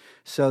get in.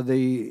 So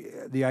the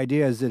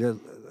idea is it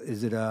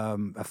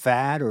a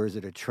fad or is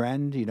it a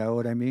trend? You know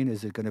what I mean?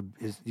 Is it going to?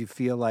 Do you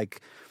feel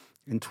like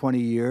in 20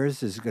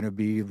 years is going to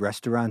be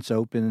restaurants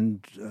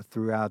opened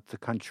throughout the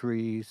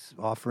country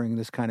offering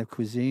this kind of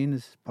cuisine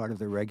as part of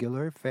the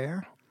regular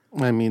fare?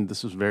 I mean,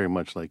 this is very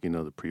much like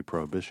the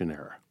pre-prohibition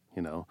era.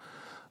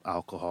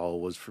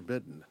 Alcohol was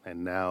forbidden,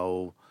 and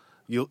now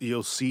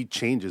you'll see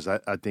changes.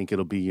 I think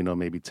it'll be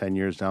maybe 10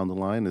 years down the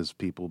line as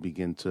people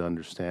begin to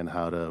understand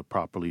how to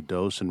properly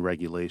dose, and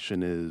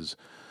regulation is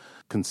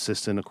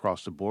consistent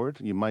across the board.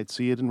 You might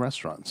see it in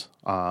restaurants.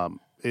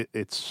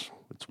 It's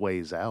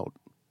ways out,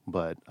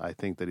 but I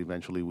think that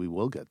eventually we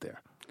will get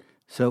there.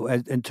 So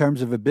in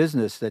terms of a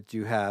business that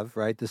you have,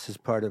 right, this is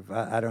part of,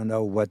 I don't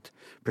know what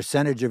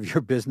percentage of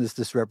your business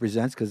this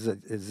represents, because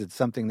is it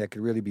something that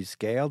could really be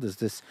scaled? Is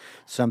this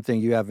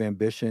something you have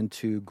ambition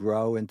to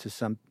grow into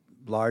some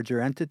larger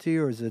entity,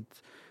 or is it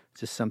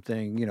just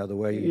something, the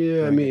way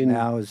you it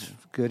now is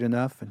good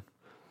enough? And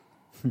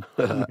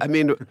I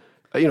mean,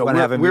 want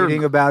to have a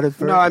meeting about it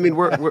first? No, I mean,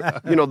 we're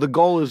the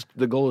goal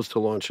is to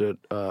launch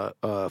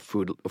a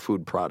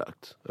food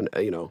product,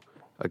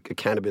 a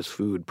cannabis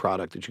food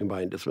product that you can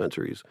buy in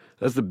dispensaries.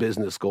 That's the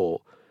business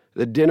goal.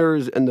 The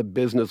dinners and the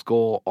business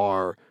goal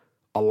are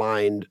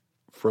aligned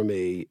from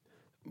a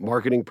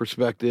marketing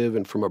perspective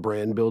and from a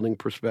brand building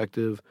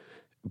perspective,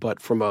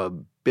 but from a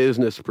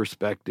business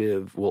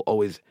perspective will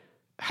always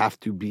have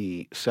to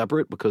be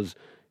separate because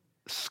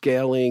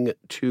scaling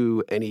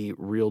to any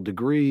real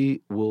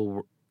degree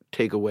will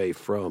take away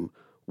from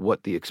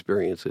what the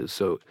experience is.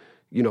 So,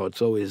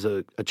 it's always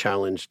a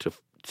challenge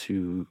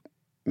to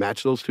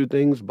match those two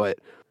things. But,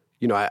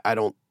 I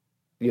don't,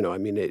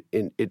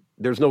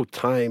 there's no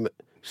time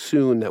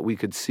soon that we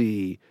could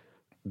see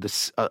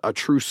this a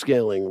true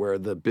scaling where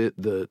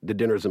the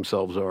dinners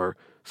themselves are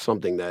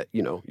something that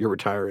you're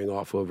retiring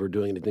off of or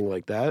doing anything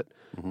like that.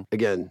 Mm-hmm.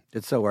 Again,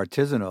 it's so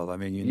artisanal. I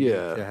mean, you need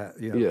to have,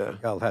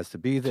 Miguel has to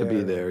be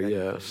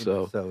there.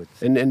 So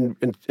it's, and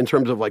in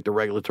terms of like the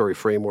regulatory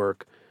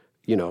framework,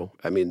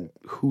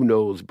 who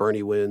knows?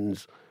 Bernie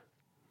wins,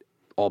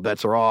 all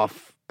bets are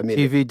off. I mean,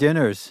 TV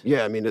dinners.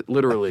 Yeah, I mean, it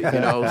literally,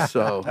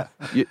 so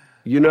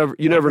you never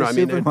know. I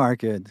mean,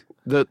 supermarket.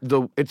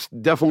 It's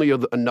definitely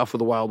enough of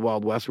the wild,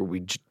 wild west where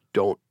we just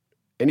don't.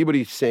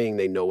 Anybody saying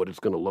they know what it's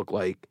going to look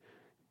like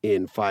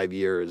in 5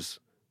 years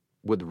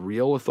with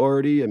real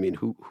authority, I mean,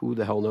 who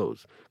the hell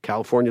knows?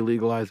 California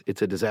legalized,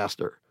 it's a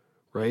disaster,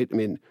 right? I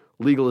mean,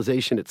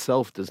 legalization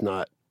itself does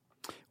not.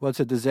 Well, it's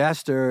a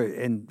disaster,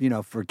 and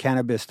for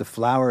cannabis, the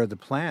flower of the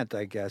plant,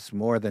 I guess,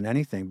 more than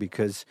anything,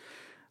 because.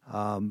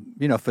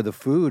 For the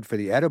food, for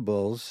the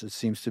edibles, it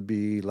seems to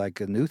be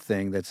like a new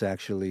thing that's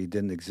actually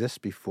didn't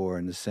exist before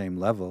in the same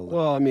level.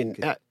 Well, I mean,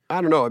 I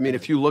don't know. I mean,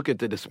 if you look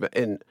at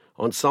and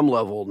on some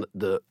level,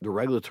 the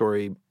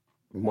regulatory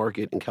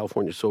market in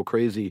California is so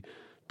crazy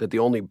that the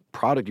only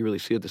product you really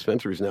see at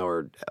dispensaries now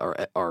are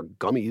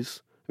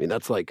gummies. I mean,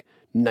 that's like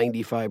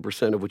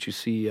 95% of what you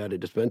see at a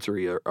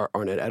dispensary are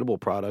an edible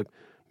product.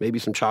 Maybe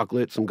some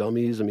chocolate, some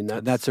gummies. I mean,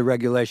 that's a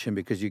regulation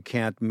because you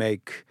can't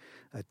make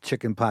a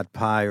chicken pot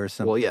pie or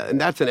something. Well, yeah, and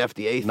that's an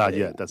FDA thing. Not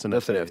yet. That's an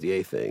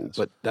FDA thing, yes.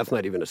 But that's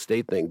not even a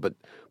state thing. But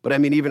I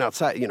mean, even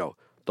outside,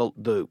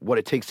 the what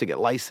it takes to get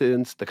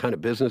licensed, the kind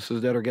of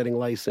businesses that are getting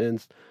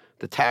licensed,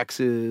 the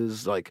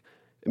taxes, like,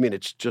 I mean,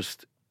 it's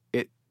just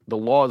the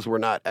laws were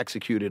not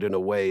executed in a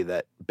way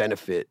that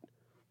benefit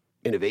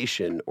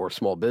innovation or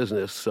small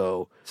business.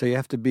 So you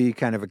have to be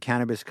kind of a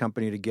cannabis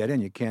company to get in.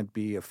 You can't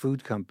be a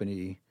food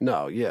company.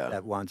 No, yeah,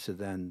 that wants to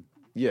then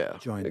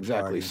join exactly.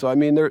 The party. So I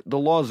mean, the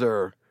laws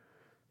are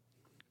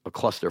a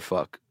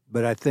clusterfuck.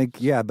 But I think,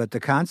 but the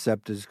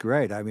concept is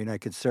great. I mean, I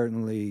could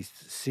certainly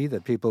see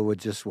that people would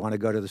just want to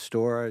go to the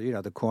store,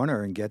 the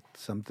corner, and get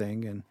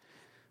something. And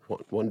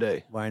one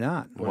day, why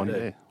not? One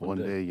day,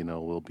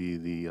 we'll be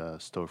the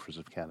Stofers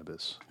of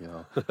cannabis.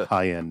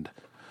 High end,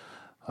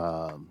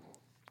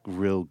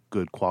 real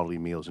good quality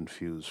meals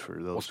infused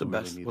for those. What's the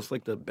best? Really what's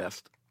like the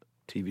best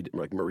TV,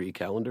 like Marie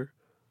Calendar?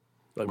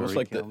 Like Marie what's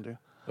like Calendar?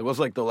 What's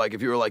like the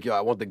if you were like,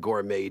 I want the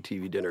gourmet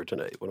TV dinner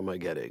tonight. What am I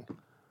getting?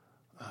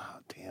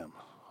 Damn.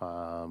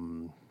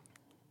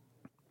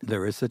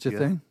 There is such a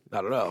thing?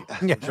 I don't know.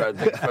 I'm trying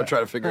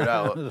to figure it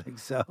out. I think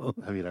so.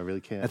 I mean, I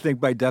really can't. I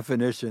think by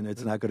definition,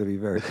 it's not going to be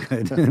very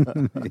good.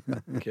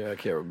 I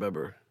can't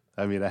remember.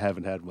 I mean, I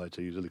haven't had much.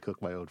 I usually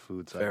cook my own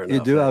food. So Fair you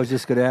enough. do? I was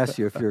just going to ask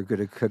you if you're good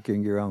at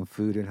cooking your own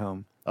food at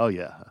home. Oh,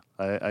 yeah.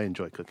 I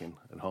enjoy cooking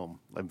at home.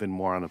 I've been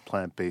more on a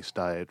plant-based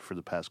diet for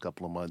the past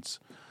couple of months.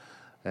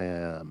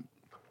 And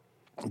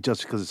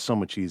just because it's so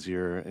much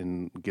easier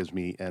and gives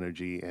me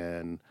energy,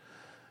 and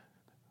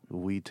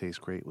wheat tastes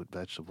great with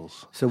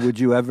vegetables. So would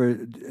you ever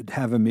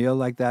have a meal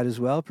like that as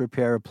well?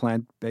 Prepare a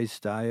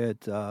plant-based diet,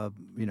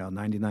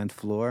 99th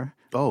floor?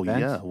 Oh,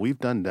 event? yeah. We've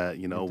done that.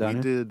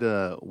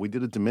 We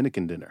did a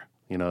Dominican dinner.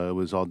 It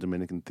was all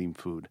Dominican-themed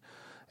food.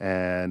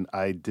 And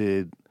I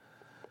did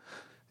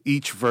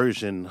each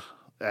version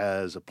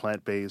as a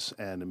plant-based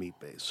and a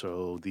meat-based.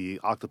 So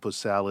the octopus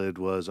salad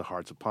was a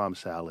hearts of palm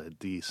salad.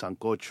 The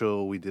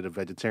sancocho, we did a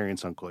vegetarian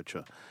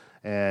sancocho.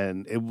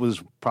 And it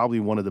was probably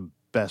one of the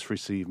best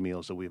received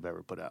meals that we've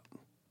ever put out.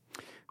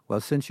 Well,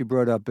 since you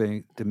brought up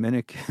a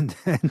Dominican,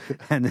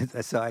 and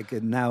so I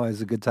could now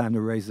is a good time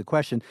to raise the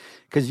question,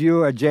 because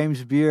you are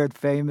James Beard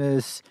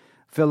famous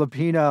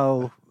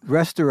Filipino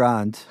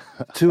restaurant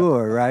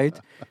tour, right?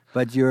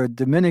 But you're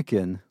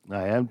Dominican.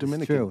 I am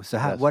Dominican. It's true.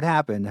 So what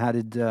happened? How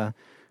did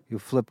you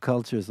flip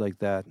cultures like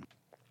that?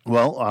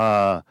 Well,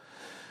 I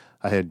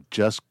had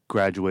just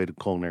graduated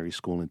culinary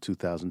school in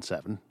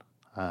 2007.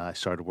 I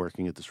started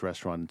working at this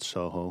restaurant in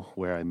Soho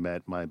where I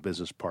met my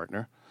business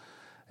partner,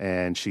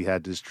 and she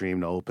had this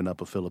dream to open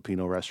up a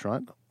Filipino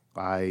restaurant.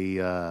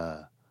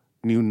 I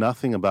knew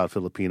nothing about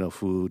Filipino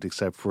food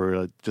except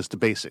for just the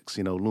basics,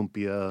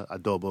 lumpia,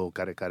 adobo,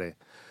 kare-kare.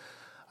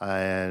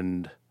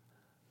 And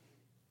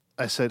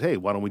I said, hey,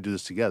 why don't we do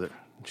this together?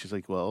 And she's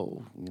like,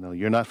 well,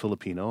 you're not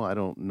Filipino. I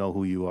don't know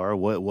who you are.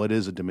 What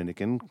is a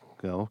Dominican?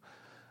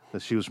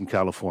 She was from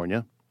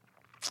California.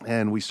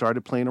 And we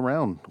started playing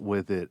around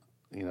with it.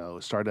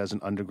 It started as an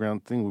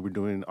underground thing. We were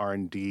doing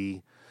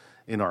R&D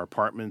in our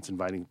apartments,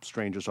 inviting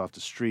strangers off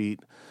the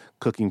street,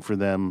 cooking for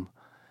them.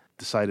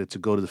 Decided to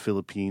go to the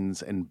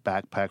Philippines and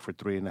backpack for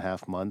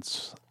 3.5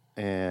 months,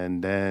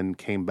 and then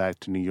came back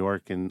to New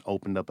York and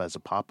opened up as a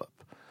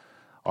pop-up.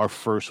 Our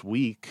first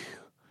week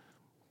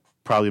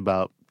probably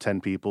about 10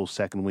 people.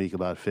 Second week,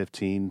 about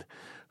 15.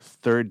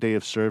 Third day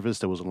of service,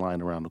 there was a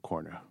line around the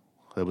corner.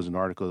 There was an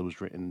article that was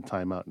written in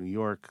Time Out New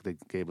York. They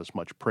gave us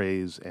much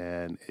praise,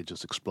 and it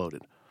just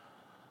exploded.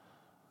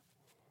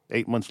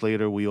 8 months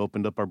later, we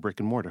opened up our brick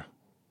and mortar.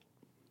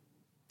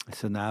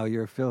 So now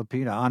you're a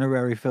Filipino,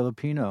 honorary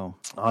Filipino.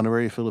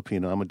 Honorary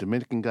Filipino. I'm a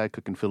Dominican guy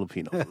cooking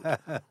Filipino food.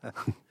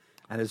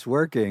 And it's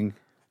working.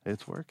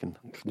 It's working.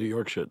 It's New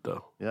York shit,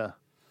 though. Yeah.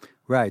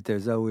 Right.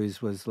 There's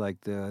always was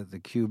like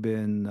the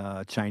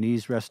Cuban,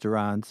 Chinese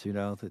restaurants, you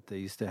know, that they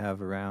used to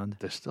have around.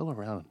 They're still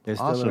around. They're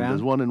still awesome. around?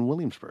 There's one in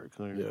Williamsburg,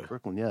 or Yeah.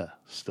 Brooklyn. Yeah.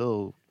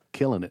 Still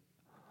killing it.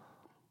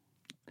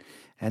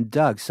 And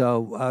Doug,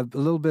 so a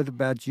little bit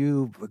about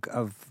you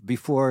of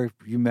before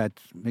you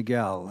met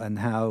Miguel and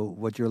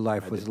what your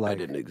life was I like.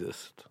 didn't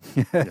exist.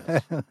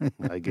 Yes.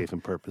 I gave him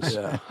purpose.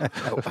 Yeah,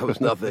 I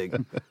was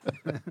nothing.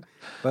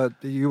 But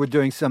you were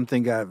doing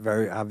something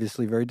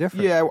obviously very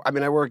different. Yeah, I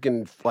mean, I work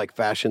in like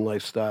fashion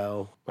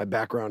lifestyle. My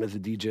background is a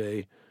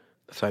DJ,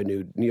 so I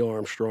knew Neil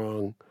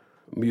Armstrong.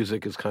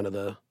 Music is kind of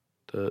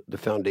the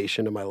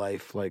foundation of my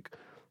life. Like,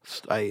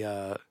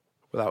 I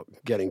without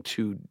getting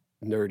too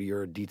nerdy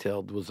or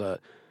detailed, was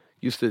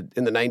used to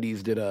in the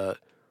 '90s did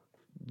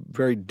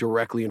very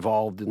directly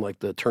involved in like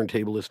the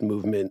turntablist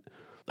movement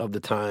of the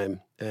time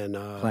and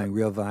Playing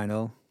real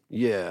vinyl.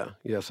 Yeah,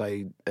 yes,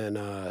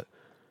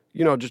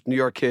 you know, just New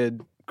York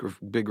kid,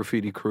 big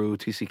graffiti crew,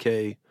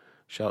 TCK.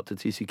 Shout out to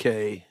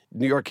TCK.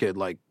 New York kid,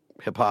 like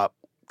hip hop,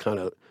 kind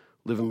of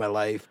living my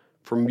life.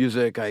 For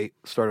music, I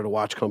started a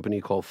watch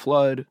company called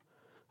Flood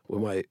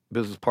with my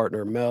business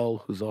partner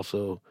Mel, who's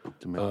also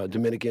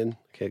Dominican.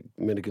 Okay,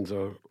 Dominicans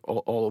are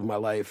all of my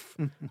life.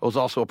 I was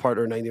also a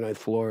partner at 99th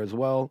Floor as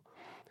well.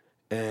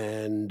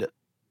 And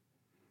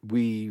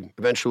we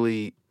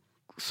eventually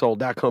sold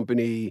that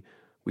company.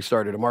 We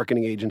started a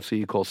marketing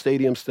agency called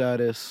Stadium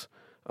Status.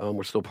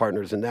 We're still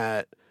partners in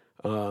that.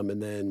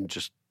 And then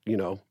just, you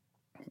know,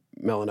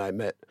 Mel and I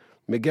met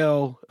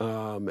Miguel,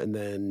 and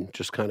then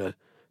just kind of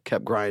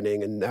kept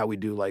grinding. And now we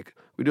do like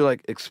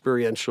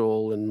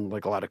experiential and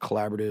like a lot of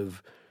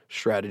collaborative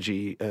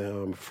strategy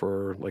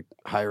for like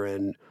higher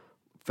end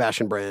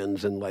fashion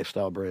brands and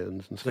lifestyle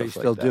brands and stuff So you're like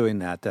still that. doing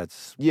that.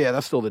 That's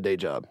Still the day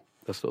job.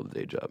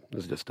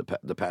 It's just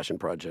the passion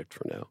project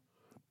for now.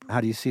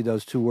 how do you see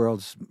those two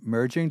worlds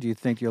merging? Do you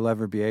think you'll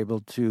ever be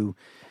able to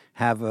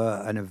have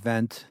an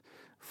event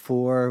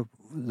for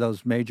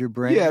those major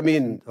brands? Yeah, I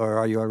mean, or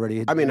are you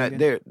already? I mean,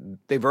 doing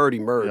it? they've already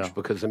merged Yeah.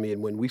 because I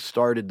mean, when we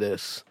started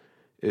this,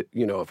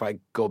 you know, if I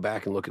go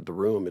back and look at the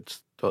room,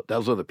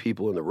 those are the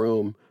people in the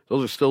room.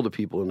 Those are still the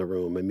people in the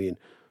room. I mean,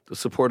 the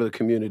support of the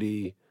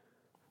community,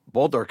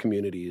 both our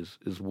communities,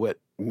 is what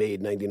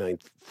made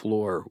 99th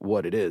Floor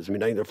what it is. I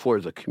mean, 99th Floor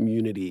is a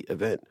community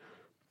event.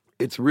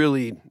 It's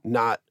really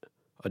not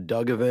a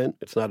Doug event.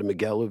 It's not a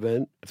Miguel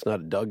event. It's not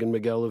a Doug and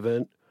Miguel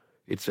event.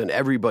 It's an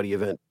everybody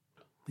event.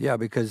 Yeah,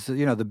 because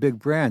you know the big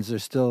brands are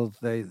still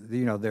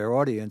their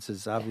audience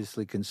is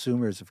obviously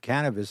consumers of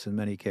cannabis in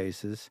many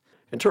cases.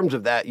 In terms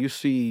of that, you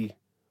see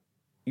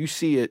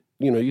it.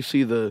 You know, you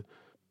see the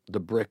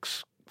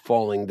bricks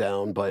falling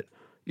down, but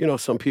you know,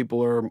 some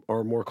people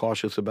are more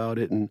cautious about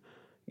it, and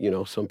you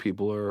know, some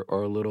people are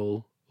a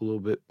little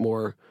bit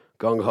more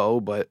gung ho.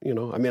 But you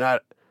know, I mean,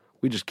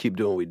 we just keep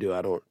doing what we do.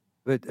 I don't.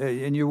 But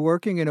and you're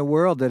working in a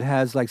world that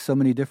has like so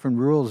many different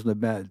rules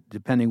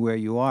depending where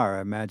you are.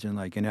 I imagine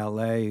like in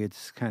LA,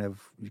 it's kind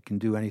of you can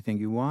do anything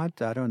you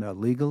want. I don't know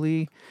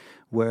legally,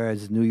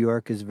 whereas New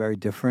York is very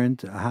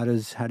different. How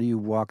do you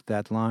walk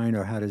that line,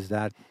 or how does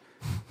that?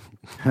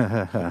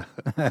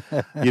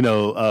 You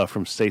know,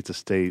 from state to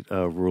state,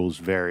 rules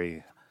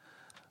vary.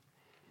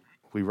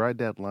 We ride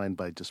that line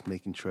by just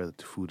making sure that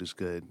the food is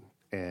good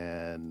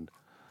and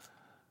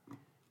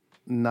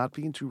not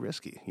being too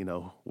risky. You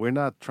know, we're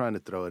not trying to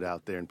throw it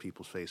out there in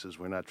people's faces.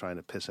 We're not trying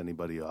to piss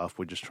anybody off.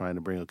 We're just trying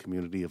to bring a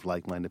community of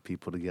like-minded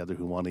people together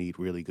who want to eat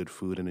really good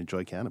food and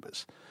enjoy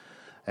cannabis.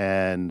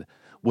 And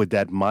with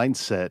that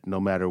mindset, no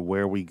matter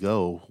where we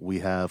go, we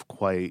have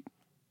quite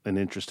an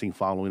interesting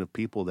following of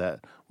people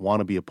that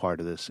want to be a part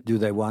of this. Do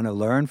they want to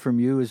learn from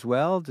you as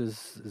well?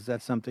 Is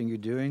that something you're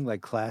doing,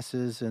 like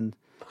classes and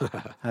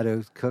how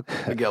to cook?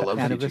 Miguel loves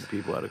cannabis? teaching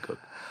people how to cook.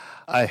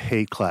 I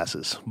hate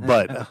classes,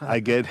 but I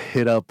get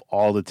hit up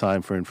all the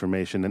time for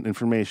information, and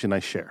information I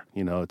share.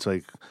 You know, it's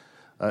like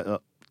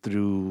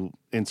through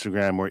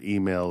Instagram or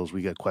emails,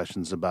 we get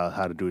questions about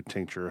how to do a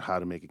tincture, how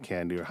to make a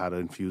candy, or how to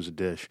infuse a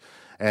dish.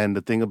 And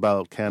the thing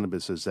about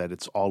cannabis is that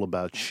it's all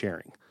about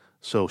sharing.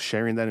 So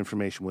sharing that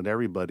information with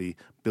everybody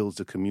builds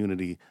a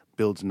community,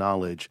 builds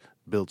knowledge,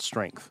 builds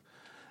strength.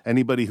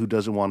 Anybody who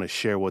doesn't want to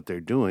share what they're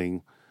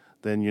doing,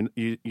 then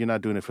you're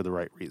not doing it for the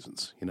right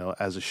reasons. You know,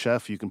 as a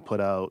chef, you can put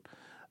out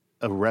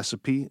a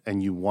recipe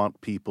and you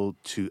want people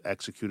to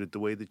execute it the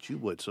way that you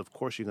would. So, of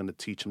course, you're going to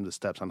teach them the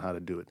steps on how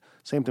to do it.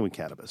 Same thing with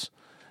cannabis.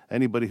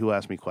 Anybody who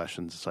asks me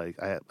questions, it's like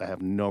I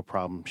have no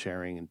problem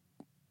sharing and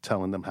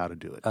telling them how to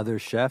do it. Other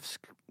chefs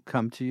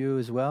come to you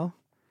as well?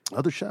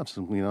 Other chefs,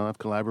 you know, I've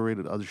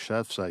collaborated with other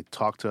chefs. I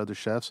talk to other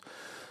chefs.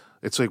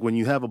 It's like when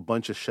you have a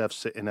bunch of chefs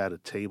sitting at a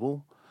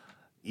table,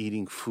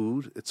 eating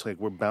food, it's like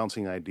we're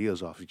bouncing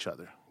ideas off each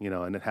other,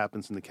 and it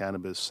happens in the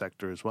cannabis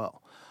sector as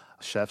well.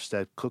 Chefs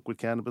that cook with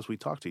cannabis, we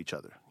talk to each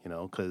other,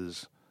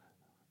 because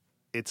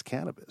it's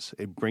cannabis.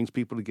 It brings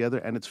people together,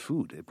 and it's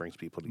food. It brings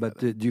people together.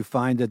 But do you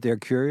find that they're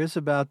curious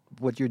about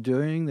what you're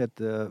doing?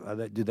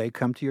 Do they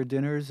come to your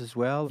dinners as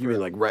well? You mean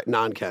like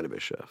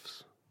non-cannabis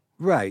chefs?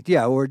 Right,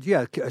 yeah,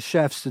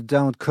 chefs that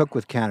don't cook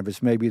with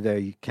cannabis. Maybe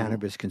they're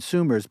cannabis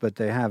consumers, but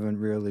they haven't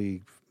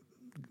really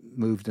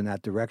moved in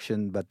that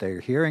direction. But they're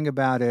hearing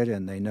about it,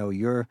 and they know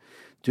you're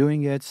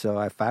doing it. So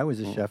if I was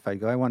a chef, I'd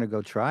go, I want to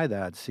go try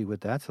that, see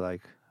what that's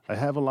like. I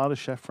have a lot of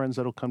chef friends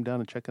that'll come down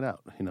and check it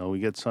out. We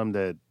get some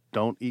that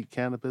don't eat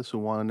cannabis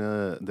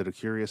that are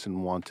curious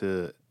and want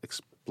to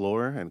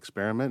explore and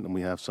experiment, and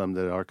we have some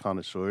that are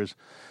connoisseurs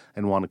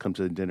and want to come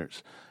to the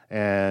dinners.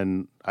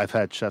 And I've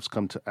had chefs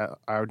come to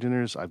our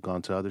dinners. I've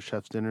gone to other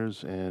chefs'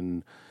 dinners,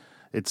 and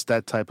it's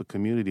that type of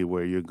community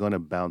where you're going to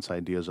bounce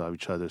ideas off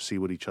each other, see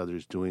what each other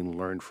is doing,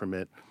 learn from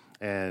it,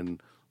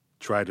 and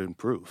try to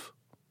improve.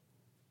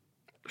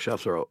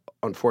 Chefs are,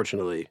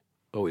 unfortunately,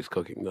 always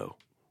cooking, though.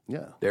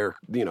 Yeah. They're,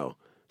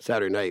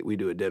 Saturday night we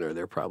do a dinner.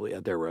 They're probably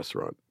at their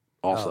restaurant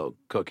also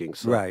cooking.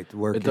 So right,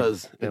 working. It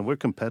does. And we're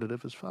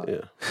competitive as fuck.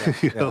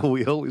 Yeah.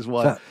 We always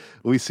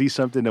we see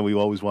something and we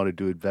always want to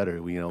do it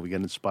better. We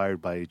get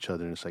inspired by each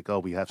other, and it's like, oh,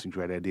 we have some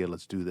great idea.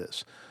 Let's do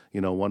this.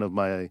 One of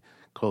my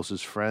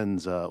closest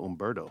friends,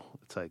 Umberto,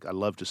 it's like, I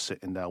love just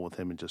sitting down with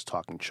him and just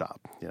talking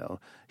shop.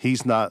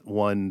 He's not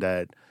one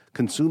that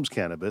consumes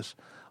cannabis,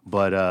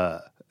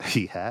 but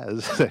he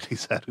has, and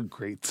he's had a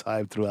great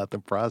time throughout the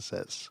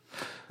process.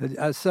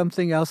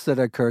 Something else that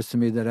occurs to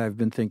me that I've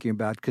been thinking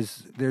about,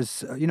 because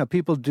there's,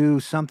 people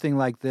do something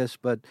like this,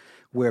 but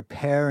we're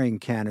pairing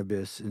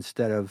cannabis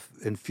instead of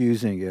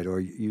infusing it or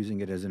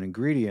using it as an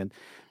ingredient,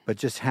 but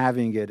just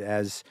having it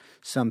as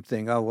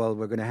something, oh, well,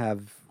 we're going to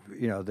have,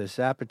 this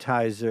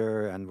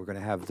appetizer and we're going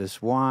to have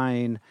this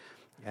wine,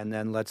 and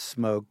then let's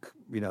smoke,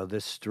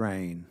 this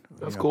strain.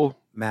 That's cool.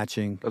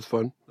 Matching. That's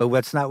fun. But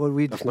that's not what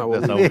we do. That's not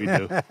what we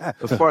do.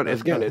 It's fun.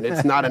 Again, and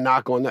it's not a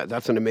knock on that.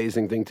 That's an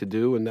amazing thing to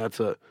do, and that's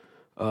a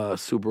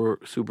super,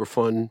 super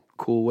fun,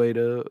 cool way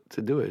to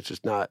do it. It's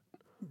just not.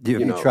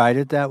 Have you tried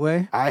it that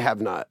way? I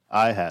have not.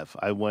 I have.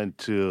 I went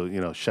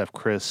to, Chef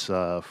Chris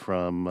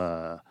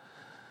from,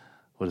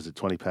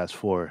 20 past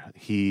 4.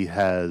 He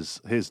has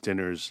his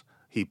dinners,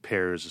 he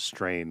pairs a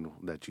strain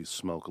that you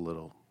smoke a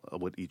little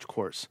with each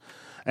course.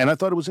 And I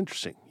thought it was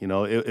interesting.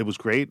 It was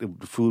great.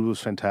 The food was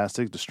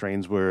fantastic. The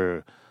strains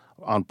were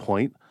on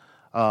point.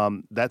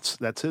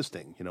 That's his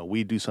thing.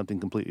 We do something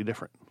completely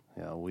different.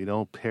 We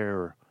don't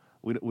pair,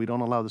 we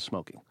don't allow the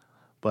smoking.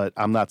 But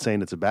I'm not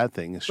saying it's a bad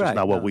thing. It's just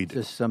not what we do.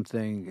 Just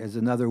something as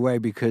another way,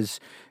 because,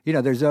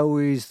 there's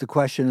always, the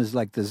question is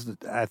like this,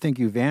 I think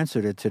you've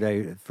answered it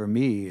today for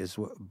me,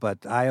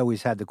 but I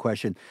always had the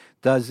question,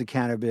 does the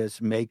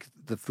cannabis make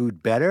the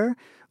food better?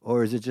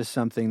 Or is it just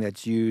something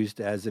that's used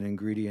as an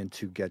ingredient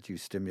to get you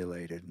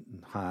stimulated,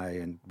 high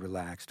and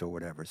relaxed or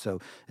whatever? So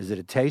is it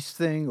a taste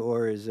thing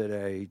or is it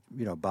a,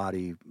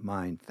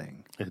 body-mind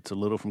thing? It's a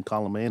little from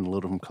column A and a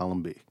little from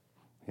column B.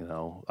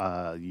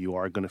 You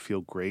are going to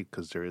feel great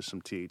because there is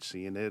some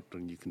THC in it,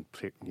 and you can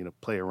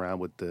play around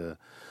with the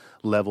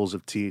levels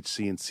of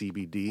THC and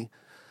CBD.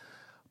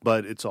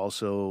 But it's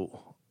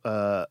also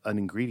an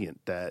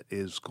ingredient that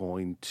is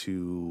going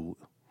to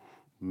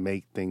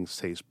make things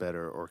taste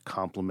better or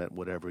complement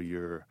whatever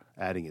you're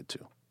adding it to.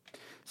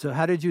 So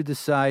how did you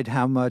decide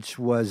how much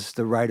was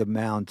the right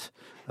amount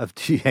of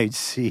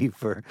THC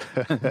for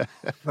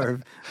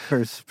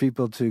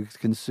people to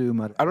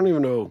consume? I don't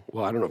even know.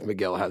 Well, I don't know if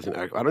Miguel has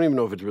I don't even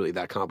know if it's really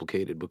that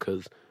complicated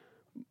because,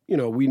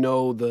 we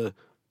know the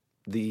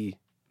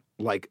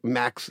like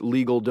max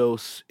legal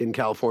dose in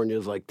California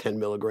is like 10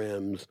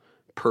 milligrams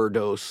per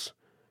dose.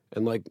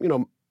 And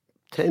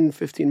 10,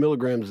 15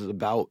 milligrams is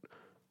about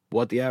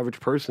what the average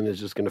person is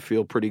just going to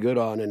feel pretty good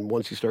on. And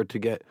once you start to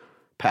get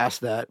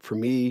past that, for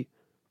me,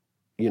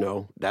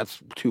 that's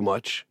too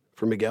much.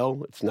 For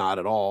Miguel, it's not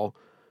at all,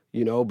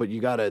 but you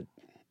gotta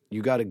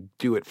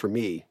do it for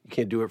me. You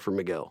can't do it for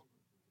Miguel,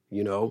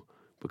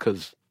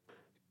 because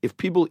if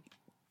people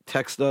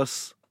text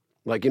us,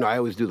 I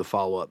always do the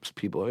follow-ups.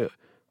 People,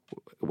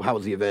 how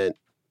was the event?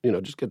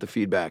 Just get the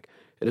feedback.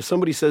 And if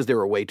somebody says they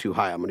were way too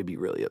high, I'm going to be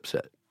really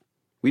upset.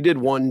 We did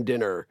one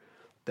dinner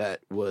that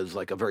was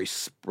like it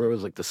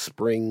was like the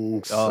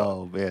spring.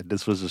 Oh man,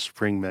 this was a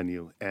spring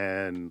menu,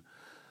 and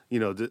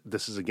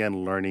this is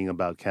again learning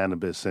about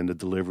cannabis and the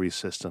delivery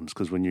systems,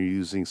 because when you're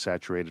using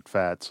saturated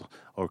fats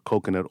or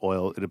coconut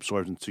oil, it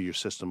absorbs into your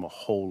system a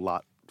whole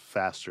lot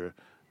faster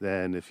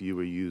than if you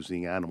were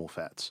using animal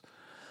fats.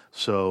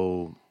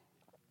 So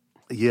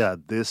yeah,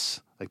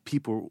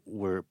 people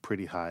were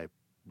pretty high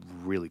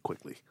really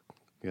quickly.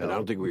 And I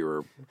don't think it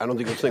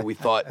was something we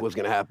thought was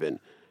going to happen.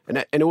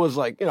 And it was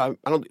like,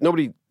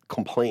 nobody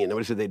complained.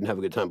 Nobody said they didn't have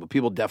a good time, but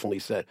people definitely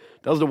said,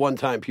 that was the one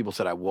time people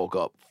said I woke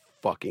up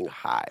fucking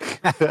high.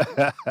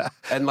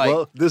 And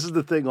well, this is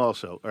the thing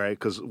also, all right,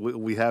 because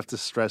we have to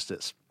stress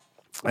this.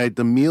 All right,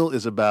 the meal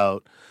is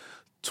about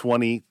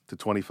 20 to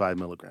 25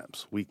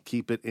 milligrams. We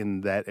keep it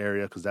in that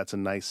area because that's a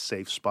nice,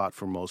 safe spot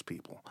for most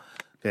people.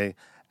 Okay.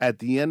 At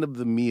the end of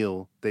the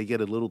meal, they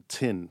get a little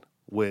tin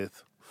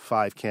with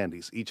 5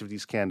 candies. Each of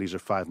these candies are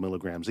 5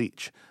 milligrams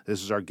each.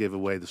 This is our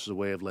giveaway. This is a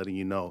way of letting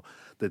you know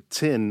the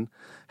tin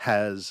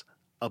has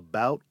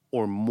about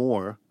or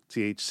more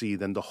THC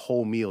than the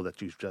whole meal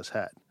that you've just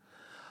had.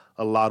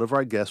 A lot of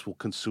our guests will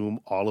consume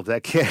all of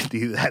that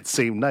candy that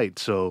same night.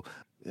 So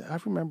I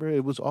remember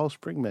it was all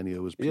spring menu.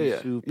 It was pea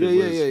soup, it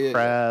was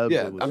crab.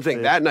 Yeah, it was I'm saying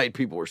fish. that night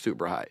people were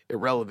super high,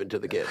 irrelevant to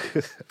the candy.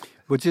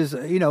 Which is,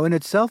 in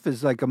itself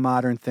is like a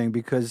modern thing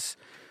because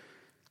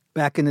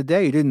back in the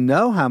day, you didn't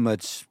know how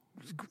much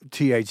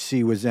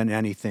THC was in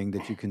anything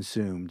that you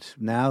consumed.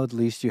 Now, at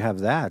least you have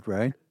that,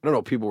 right? I don't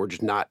know, people were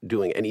just not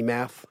doing any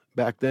math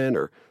back then,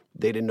 or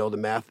they didn't know the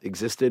math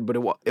existed, but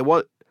it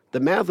was the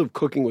math of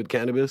cooking with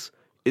cannabis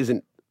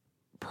isn't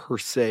per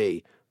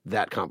se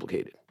that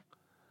complicated.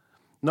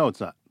 No,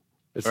 it's not.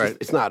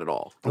 It's not at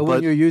all. But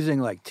when you're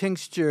using like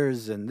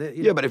tinctures and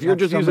But if you're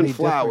just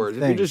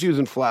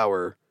using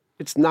flour,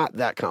 it's not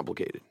that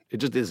complicated. It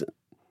just isn't.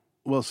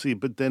 Well, see,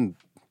 but then,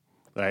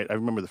 right, I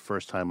remember the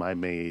first time I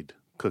made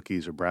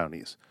cookies or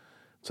brownies.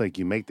 It's like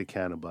you make the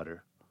can of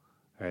butter,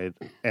 right,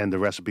 and the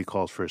recipe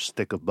calls for a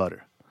stick of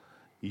butter.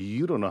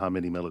 You don't know how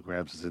many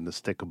milligrams is in the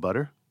stick of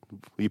butter.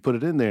 You put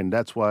it in there, and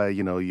that's why,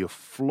 you're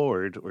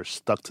floored or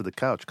stuck to the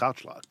couch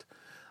locked.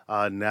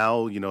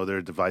 Now, there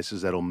are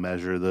devices that'll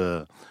measure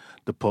the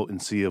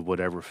potency of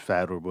whatever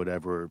fat or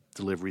whatever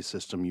delivery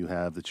system you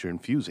have that you're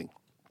infusing,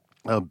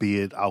 be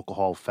it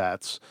alcohol,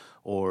 fats,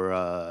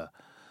 or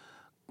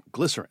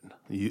glycerin.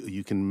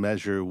 You can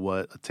measure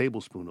what a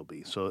tablespoon will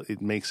be, so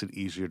it makes it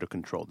easier to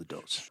control the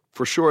dose.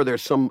 For sure,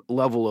 there's some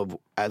level of,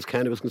 as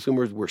cannabis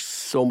consumers, we're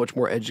so much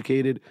more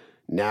educated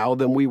now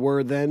than we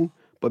were then,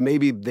 but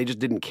maybe they just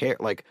didn't care.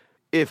 Like,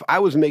 if I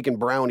was making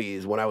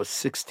brownies when I was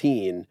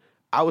 16,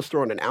 I was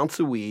throwing an ounce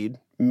of weed,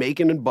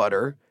 making in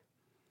butter.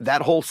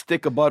 That whole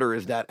stick of butter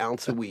is that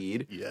ounce of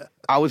weed. Yeah.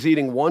 I was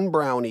eating one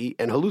brownie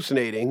and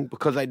hallucinating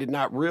because I did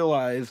not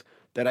realize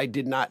that I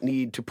did not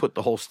need to put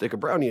the whole stick of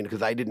brownie in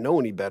because I didn't know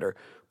any better.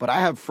 But I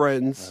have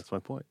friends. That's my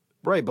point.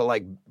 Right, but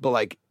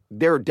like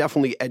there are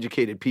definitely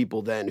educated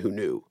people then who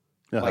knew.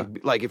 Uh-huh.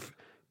 Like if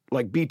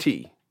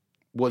BT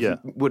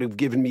would have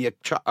given me a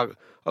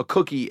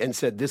cookie and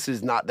said, this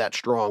is not that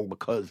strong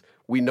because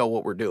we know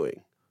what we're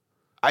doing.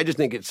 I just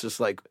think it's just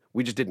like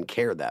we just didn't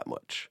care that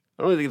much.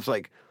 I don't think it's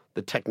like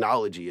the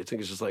technology. I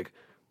think it's just like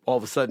all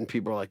of a sudden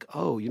people are like,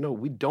 oh,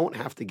 we don't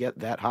have to get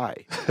that high.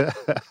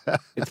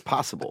 It's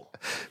possible.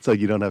 So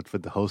you don't have to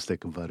put the whole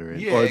stick of butter in.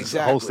 Yeah, or exactly.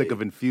 The whole stick of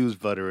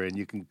infused butter in.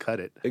 You can cut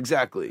it.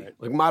 Exactly. Right.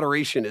 Like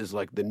moderation is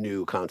like the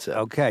new concept.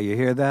 Okay, you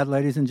hear that,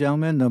 ladies and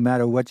gentlemen? No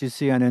matter what you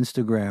see on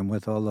Instagram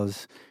with all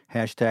those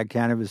hashtag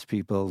cannabis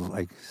people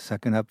like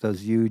sucking up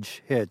those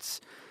huge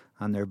hits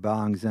on their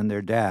bongs and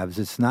their dabs,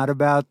 it's not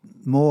about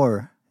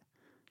more.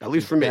 At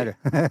least for me.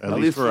 At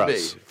least for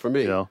us. For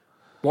me.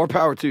 More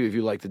power to you if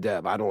you like the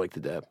dab. I don't like the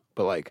dab.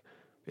 But like,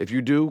 if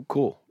you do,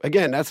 cool.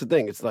 Again, that's the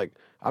thing. It's like,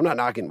 I'm not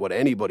knocking what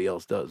anybody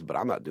else does, but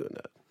I'm not doing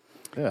that.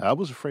 Yeah, I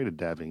was afraid of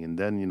dabbing. And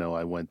then,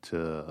 I went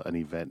to an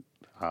event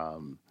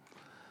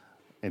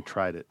and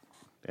tried it.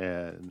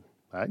 And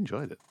I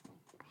enjoyed it.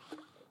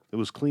 It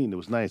was clean. It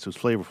was nice. It was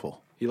flavorful.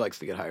 He likes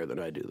to get higher than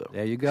I do, though.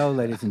 There you go,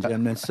 ladies and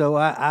gentlemen. So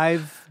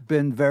I've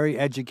been very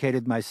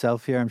educated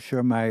myself here. I'm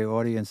sure my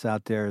audience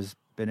out there has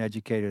been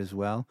educated as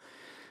well.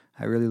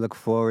 I really look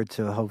forward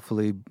to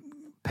hopefully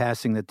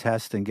passing the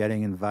test and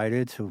getting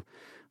invited to,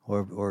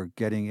 or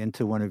getting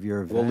into one of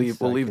your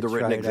events. We'll leave the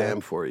written exam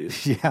for you.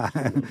 Yeah,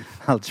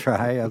 I'll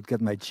try. I'll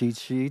get my cheat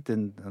sheet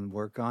and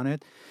work on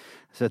it.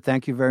 So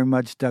thank you very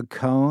much, Doug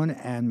Cohn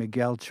and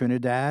Miguel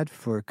Trinidad,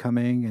 for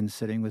coming and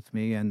sitting with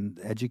me and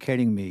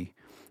educating me,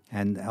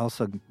 and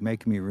also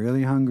making me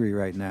really hungry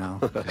right now.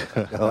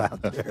 Go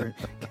out there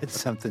and get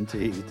something to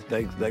eat.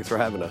 Thanks for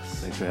having us.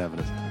 Thanks for having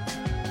us.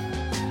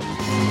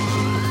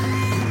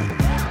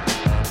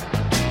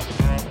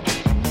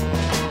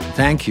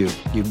 Thank you.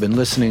 You've been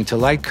listening to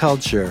Light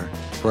Culture,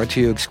 brought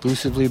to you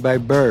exclusively by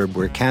Burb,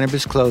 where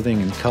cannabis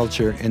clothing and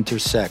culture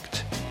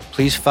intersect.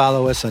 Please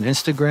follow us on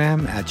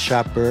Instagram at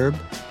ShopBurb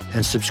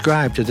and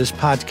subscribe to this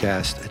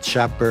podcast at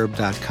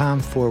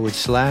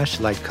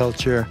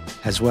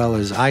shopburb.com/lightculture, as well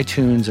as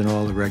iTunes and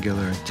all the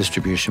regular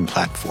distribution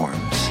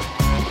platforms.